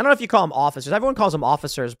 I don't know if you call them officers. Everyone calls them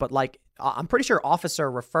officers, but like I'm pretty sure officer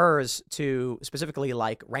refers to specifically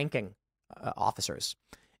like ranking officers.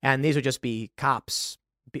 And these would just be cops,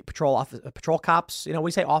 patrol cops. You know,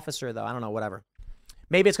 we say officer, though. I don't know, whatever.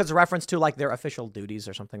 Maybe it's because of reference to like their official duties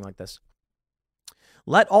or something like this.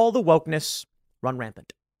 Let all the wokeness run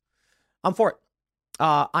rampant. I'm for it.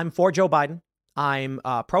 I'm for Joe Biden. I'm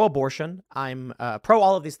pro-abortion. I'm pro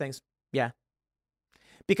all of these things. Yeah.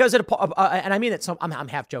 Because and I mean it. I'm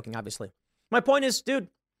half joking, obviously. My point is, dude,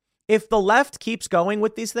 if the left keeps going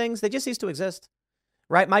with these things, they just cease to exist.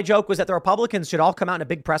 Right? My joke was that the Republicans should all come out in a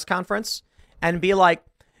big press conference and be like,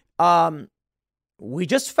 we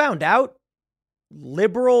just found out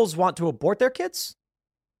liberals want to abort their kids.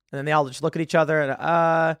 And then they all just look at each other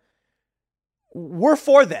and, we're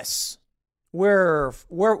for this. We're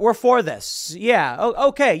for this. Yeah.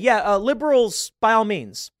 Okay. Yeah. Liberals, by all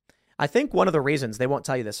means. I think one of the reasons they won't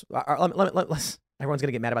tell you this, everyone's going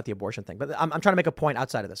to get mad about the abortion thing, but I'm trying to make a point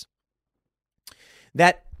outside of this.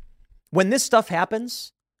 That when this stuff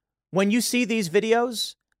happens, when you see these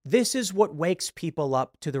videos, this is what wakes people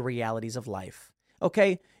up to the realities of life.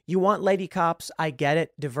 Okay. You want lady cops. I get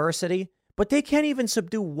it. Diversity. But they can't even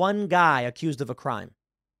subdue one guy accused of a crime.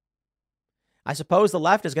 I suppose the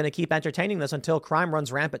left is going to keep entertaining this until crime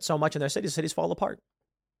runs rampant so much in their cities fall apart.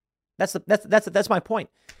 That's my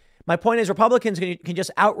point. My point is Republicans can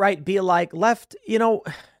just outright be like, left, you know,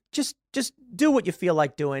 just do what you feel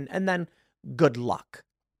like doing, and then good luck.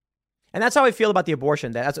 And that's how I feel about the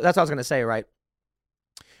abortion. That's what I was going to say, right?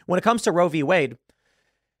 When it comes to Roe v. Wade,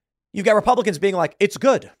 you got Republicans being like, it's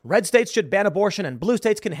good. Red states should ban abortion and blue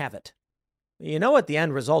states can have it. You know what the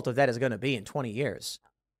end result of that is going to be in 20 years?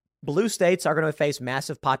 Blue states are going to face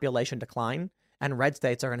massive population decline, and red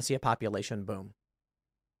states are going to see a population boom.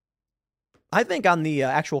 I think on the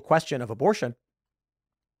actual question of abortion,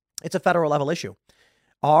 it's a federal level issue.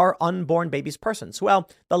 Are unborn babies persons? Well,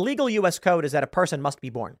 the legal U.S. code is that a person must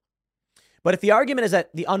be born. But if the argument is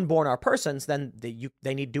that the unborn are persons, then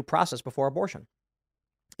they need due process before abortion.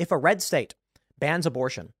 If a red state bans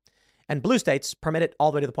abortion and blue states permit it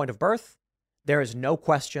all the way to the point of birth, there is no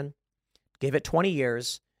question. Give it 20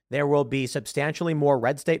 years. There will be substantially more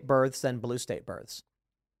red state births than blue state births.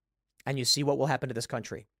 And you see what will happen to this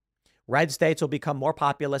country. Red states will become more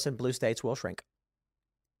populous and blue states will shrink.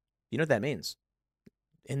 You know what that means?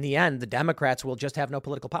 In the end, the Democrats will just have no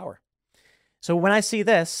political power. So when I see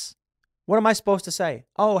this, what am I supposed to say?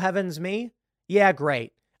 Oh, heavens me? Yeah,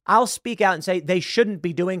 great. I'll speak out and say they shouldn't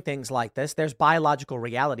be doing things like this. There's biological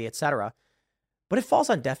reality, etc. But it falls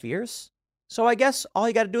on deaf ears. So I guess all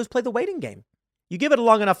you got to do is play the waiting game. You give it a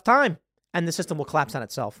long enough time and the system will collapse on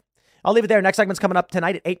itself. I'll leave it there. Next segment's coming up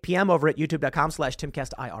tonight at 8 p.m. over at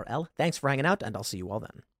youtube.com/TimCastIRL. Thanks for hanging out, and I'll see you all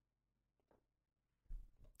then.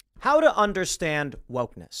 How to understand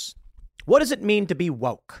wokeness. What does it mean to be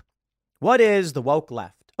woke? What is the woke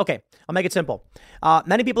left? Okay, I'll make it simple.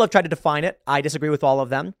 Many people have tried to define it. I disagree with all of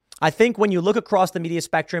them. I think when you look across the media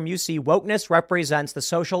spectrum, you see wokeness represents the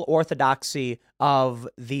social orthodoxy of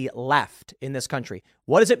the left in this country.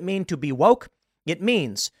 What does it mean to be woke? It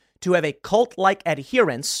means to have a cult-like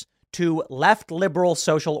adherence to left liberal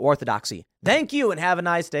social orthodoxy. Thank you and have a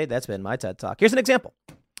nice day. That's been my TED Talk. Here's an example.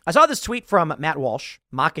 I saw this tweet from Matt Walsh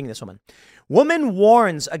mocking this woman. Woman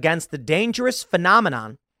warns against the dangerous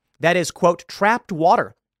phenomenon that is, quote, trapped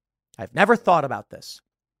water. I've never thought about this.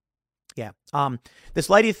 Yeah. This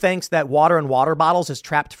lady thinks that water in water bottles is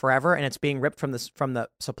trapped forever and it's being ripped from the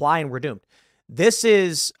supply and we're doomed. This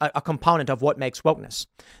is a component of what makes wokeness.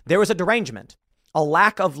 There is a derangement. a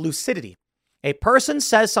lack of lucidity. A person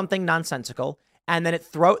says something nonsensical, and then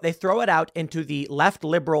they throw it out into the left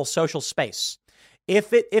liberal social space. If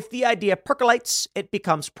the idea percolates, it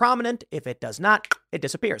becomes prominent. If it does not, it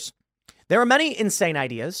disappears. There are many insane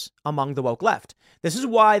ideas among the woke left. This is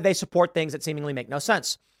why they support things that seemingly make no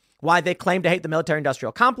sense. Why they claim to hate the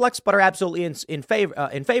military-industrial complex, but are absolutely in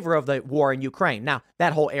favor of the war in Ukraine. Now,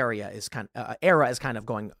 that whole era is kind of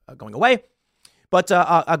going away. But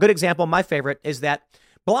a good example, my favorite, is that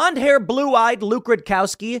blonde-haired, blue-eyed Luke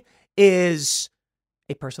Rudkowski is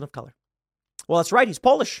a person of color. Well, that's right. He's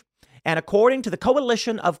Polish. And according to the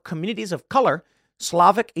Coalition of Communities of Color,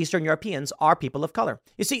 Slavic Eastern Europeans are people of color.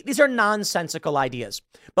 You see, these are nonsensical ideas.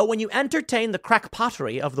 But when you entertain the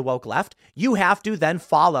crackpottery of the woke left, you have to then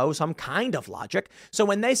follow some kind of logic. So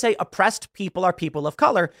when they say oppressed people are people of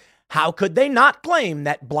color, how could they not claim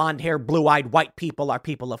that blonde-haired, blue-eyed white people are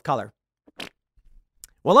people of color?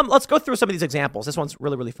 Well, let's go through some of these examples. This one's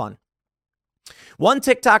really, really fun. One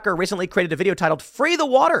TikToker recently created a video titled "Free the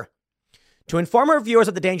Water" to inform her viewers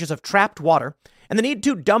of the dangers of trapped water and the need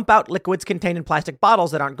to dump out liquids contained in plastic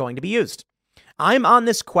bottles that aren't going to be used. I'm on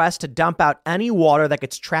this quest to dump out any water that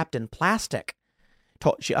gets trapped in plastic,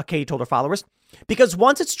 Katie told her followers, because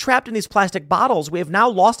once it's trapped in these plastic bottles, we have now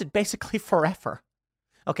lost it basically forever.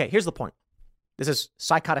 Okay, here's the point. This is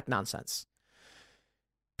psychotic nonsense.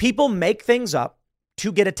 People make things up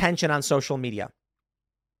to get attention on social media.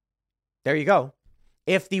 There you go.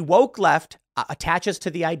 If the woke left attaches to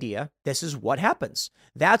the idea, this is what happens.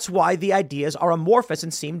 That's why the ideas are amorphous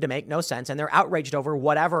and seem to make no sense, and they're outraged over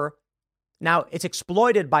whatever. Now, it's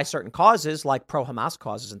exploited by certain causes, like pro-Hamas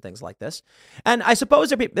causes and things like this. And I suppose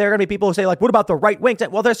there are going to be people who say, like, what about the right wing?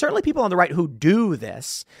 Well, there's certainly people on the right who do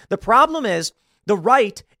this. The problem is the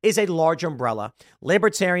right is a large umbrella.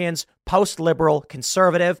 Libertarians, post-liberal,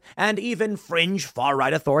 conservative, and even fringe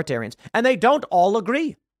far-right authoritarians. And they don't all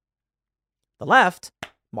agree. The left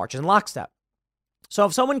marches in lockstep. So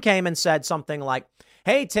if someone came and said something like,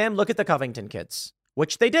 hey, Tim, look at the Covington kids,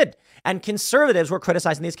 which they did, and conservatives were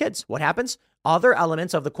criticizing these kids, what happens? Other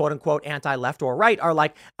elements of the quote unquote anti-left or right are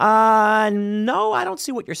like, no, I don't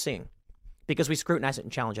see what you're seeing, because we scrutinize it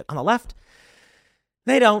and challenge it. On the left,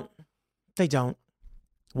 they don't.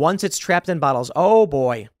 Once it's trapped in bottles, oh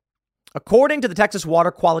boy. According to the Texas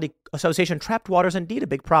Water Quality Association, trapped water is indeed a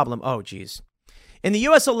big problem. Oh, geez. In the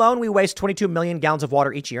U.S. alone, we waste 22 million gallons of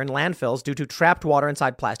water each year in landfills due to trapped water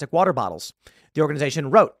inside plastic water bottles. The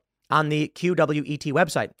organization wrote on the QWET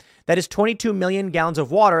website that is 22 million gallons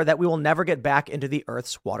of water that we will never get back into the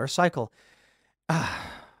Earth's water cycle.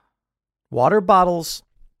 Water bottles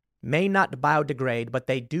may not biodegrade, but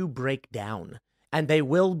they do break down, and they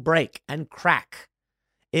will break and crack.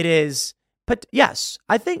 It is, but yes,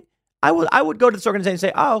 I think I would go to this organization and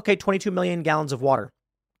say, oh, okay, 22 million gallons of water.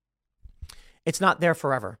 It's not there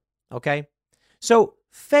forever, okay? So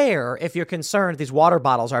fair if you're concerned these water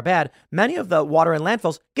bottles are bad. Many of the water in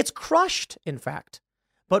landfills gets crushed, in fact.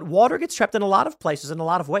 But water gets trapped in a lot of places in a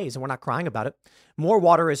lot of ways, and we're not crying about it. More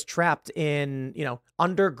water is trapped in,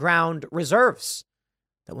 underground reserves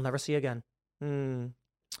that we'll never see again.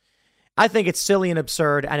 I think it's silly and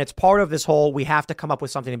absurd, and it's part of this whole we have to come up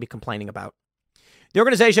with something to be complaining about. The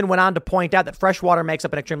organization went on to point out that fresh water makes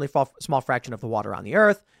up an extremely small fraction of the water on the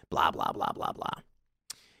earth. Blah, blah, blah, blah, blah.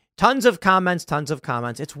 Tons of comments.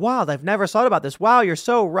 It's wild. I've never thought about this. Wow, you're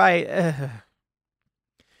so right.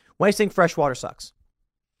 Wasting fresh water sucks.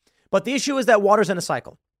 But the issue is that water's in a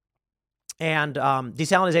cycle. And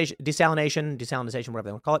desalination, whatever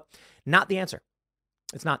they want to call it, not the answer.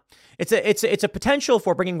 It's not. It's a potential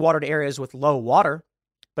for bringing water to areas with low water,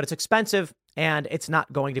 but it's expensive and it's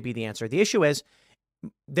not going to be the answer. The issue is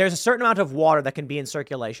there's a certain amount of water that can be in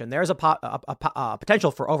circulation. There's a potential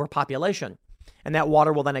for overpopulation, and that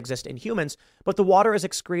water will then exist in humans. But the water is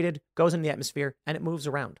excreted, goes in the atmosphere, and it moves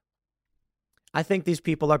around. I think these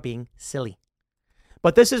people are being silly.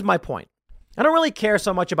 But this is my point. I don't really care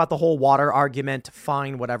so much about the whole water argument,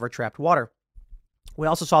 fine, whatever, trapped water. We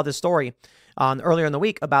also saw this story earlier in the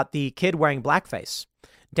week about the kid wearing blackface.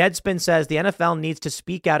 Deadspin says the NFL needs to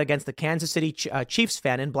speak out against the Kansas City Chiefs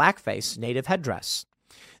fan in blackface, native headdress.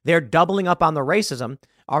 They're doubling up on the racism.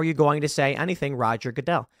 Are you going to say anything, Roger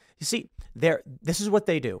Goodell? You see, this is what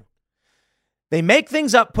they do. They make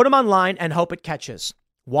things up, put them online, and hope it catches.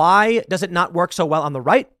 Why does it not work so well on the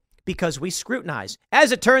right? Because we scrutinize.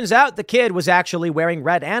 As it turns out, the kid was actually wearing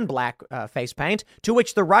red and black face paint, to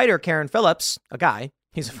which the writer, Karen Phillips, a guy,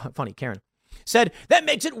 he's a funny Karen, said, that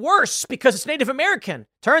makes it worse because it's Native American.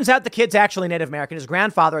 Turns out the kid's actually Native American. His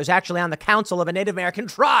grandfather is actually on the council of a Native American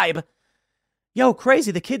tribe. Yo,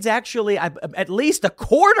 crazy. The kid's actually at least a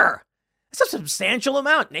quarter. That's a substantial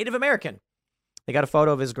amount Native American. They got a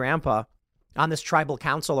photo of his grandpa on this tribal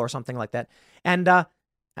council or something like that. And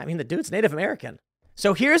the dude's Native American.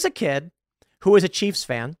 So here's a kid who is a Chiefs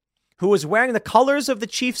fan, who was wearing the colors of the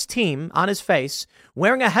Chiefs team on his face,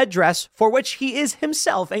 wearing a headdress for which he is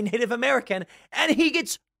himself a Native American, and he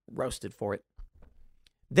gets roasted for it.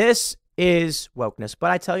 This is wokeness.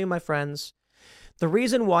 But I tell you, my friends, the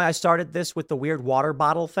reason why I started this with the weird water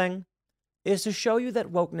bottle thing is to show you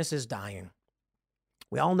that wokeness is dying.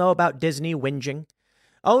 We all know about Disney whinging.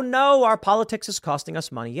 Oh no, our politics is costing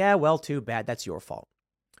us money. Yeah, well, too bad. That's your fault.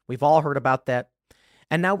 We've all heard about that.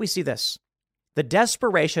 And now we see this. The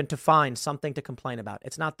desperation to find something to complain about.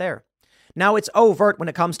 It's not there. Now it's overt when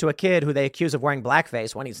it comes to a kid who they accuse of wearing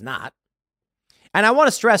blackface when he's not. And I want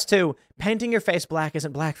to stress, too, painting your face black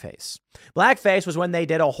isn't blackface. Blackface was when they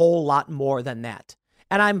did a whole lot more than that.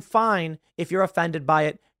 And I'm fine if you're offended by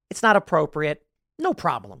it. It's not appropriate. No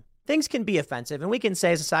problem. Things can be offensive, and we can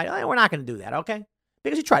say as a society, oh, we're not going to do that, okay?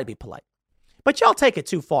 Because you try to be polite. But y'all take it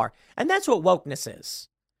too far. And that's what wokeness is.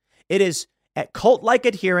 It is a cult-like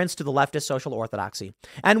adherence to the leftist social orthodoxy.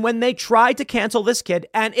 And when they try to cancel this kid,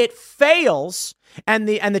 and it fails, and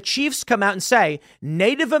the Chiefs come out and say,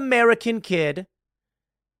 Native American kid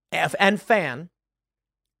and fan,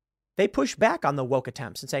 they push back on the woke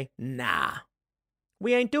attempts and say, nah,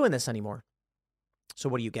 we ain't doing this anymore. So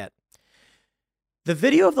what do you get? The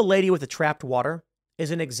video of the lady with the trapped water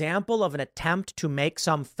is an example of an attempt to make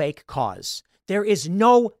some fake cause. There is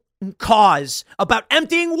no cause about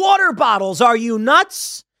emptying water bottles. Are you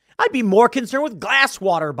nuts? I'd be more concerned with glass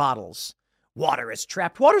water bottles. Water is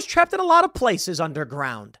trapped. Water's trapped in a lot of places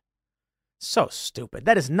underground. So stupid.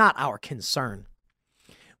 That is not our concern.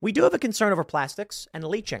 We do have a concern over plastics and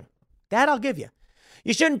leaching. That I'll give you.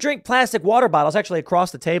 You shouldn't drink plastic water bottles. Actually,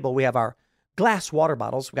 across the table, we have our glass water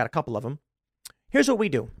bottles. We got a couple of them. Here's what we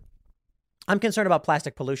do. I'm concerned about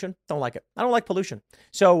plastic pollution. Don't like it. I don't like pollution.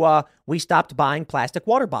 So we stopped buying plastic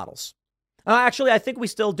water bottles. Actually, I think we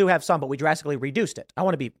still do have some, but we drastically reduced it. I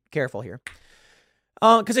want to be careful here.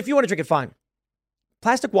 Because if you want to drink it, fine.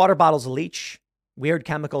 Plastic water bottles leach weird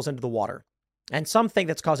chemicals into the water. And some think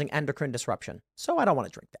that's causing endocrine disruption. So I don't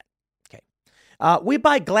want to drink that. Okay. We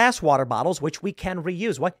buy glass water bottles, which we can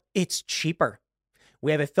reuse. What? It's cheaper.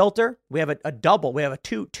 We have a filter. We have a double. We have a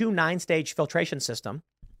two 9-stage filtration system.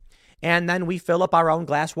 And then we fill up our own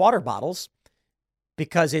glass water bottles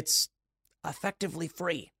because it's effectively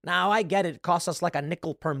free. Now, I get it. It costs us like a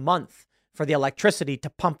nickel per month for the electricity to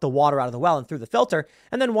pump the water out of the well and through the filter.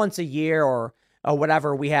 And then once a year or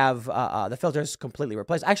whatever, we have the filters completely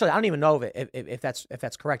replaced. Actually, I don't even know if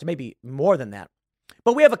that's correct. It may be more than that.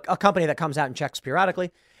 But we have a company that comes out and checks periodically.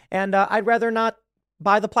 And I'd rather not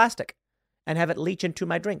buy the plastic and have it leach into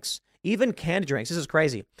my drinks. Even canned drinks. This is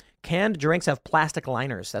crazy. Canned drinks have plastic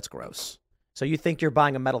liners. That's gross. So you think you're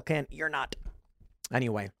buying a metal can? You're not.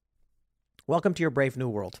 Anyway, welcome to your brave new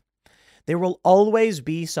world. There will always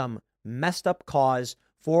be some messed up cause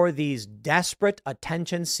for these desperate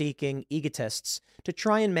attention-seeking egotists to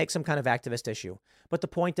try and make some kind of activist issue. But the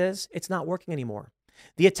point is, it's not working anymore.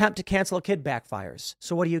 The attempt to cancel a kid backfires.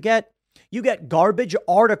 So what do you get? You get garbage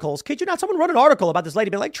articles. Kid you not, someone wrote an article about this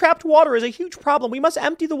lady being like, trapped water is a huge problem. We must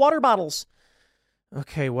empty the water bottles.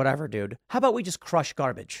 Okay, whatever, dude. How about we just crush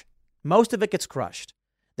garbage? Most of it gets crushed.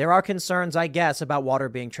 There are concerns, I guess, about water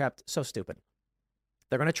being trapped. So stupid.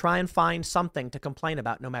 They're going to try and find something to complain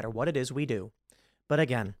about no matter what it is we do. But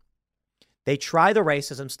again, they try the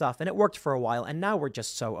racism stuff and it worked for a while and now we're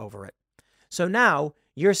just so over it. So now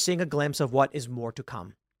you're seeing a glimpse of what is more to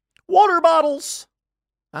come. Water bottles.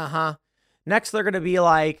 Next, they're going to be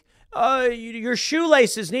like, your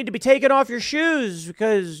shoelaces need to be taken off your shoes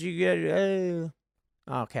because you get...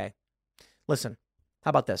 Okay. Listen, how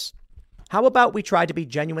about this? How about we try to be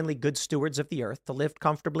genuinely good stewards of the earth, to live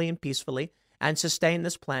comfortably and peacefully and sustain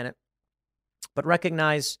this planet, but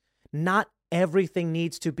recognize not everything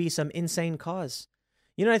needs to be some insane cause.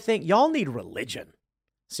 You know what I think? Y'all need religion.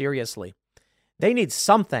 Seriously. They need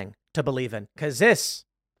something to believe in because this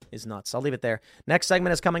is nuts. I'll leave it there. Next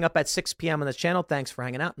segment is coming up at 6 p.m. on this channel. Thanks for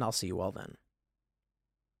hanging out, and I'll see you all then.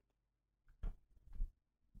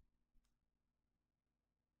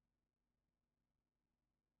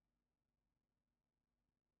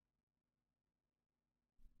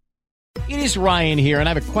 It is Ryan here, and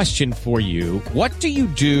I have a question for you. What do you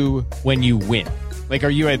do when you win? Like, are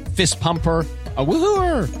you a fist pumper? A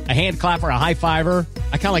woohooer, a hand clapper, a high fiver.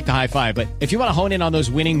 I kind of like the high five, but if you want to hone in on those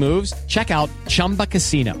winning moves, check out Chumba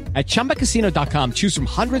Casino. At ChumbaCasino.com, choose from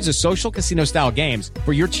hundreds of social casino style games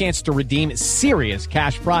for your chance to redeem serious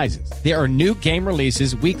cash prizes. There are new game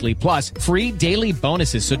releases weekly, plus free daily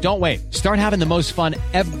bonuses. So don't wait. Start having the most fun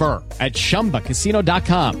ever at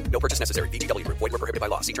ChumbaCasino.com. No purchase necessary. VGW Group. Void where prohibited by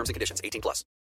law. See terms and conditions. 18+.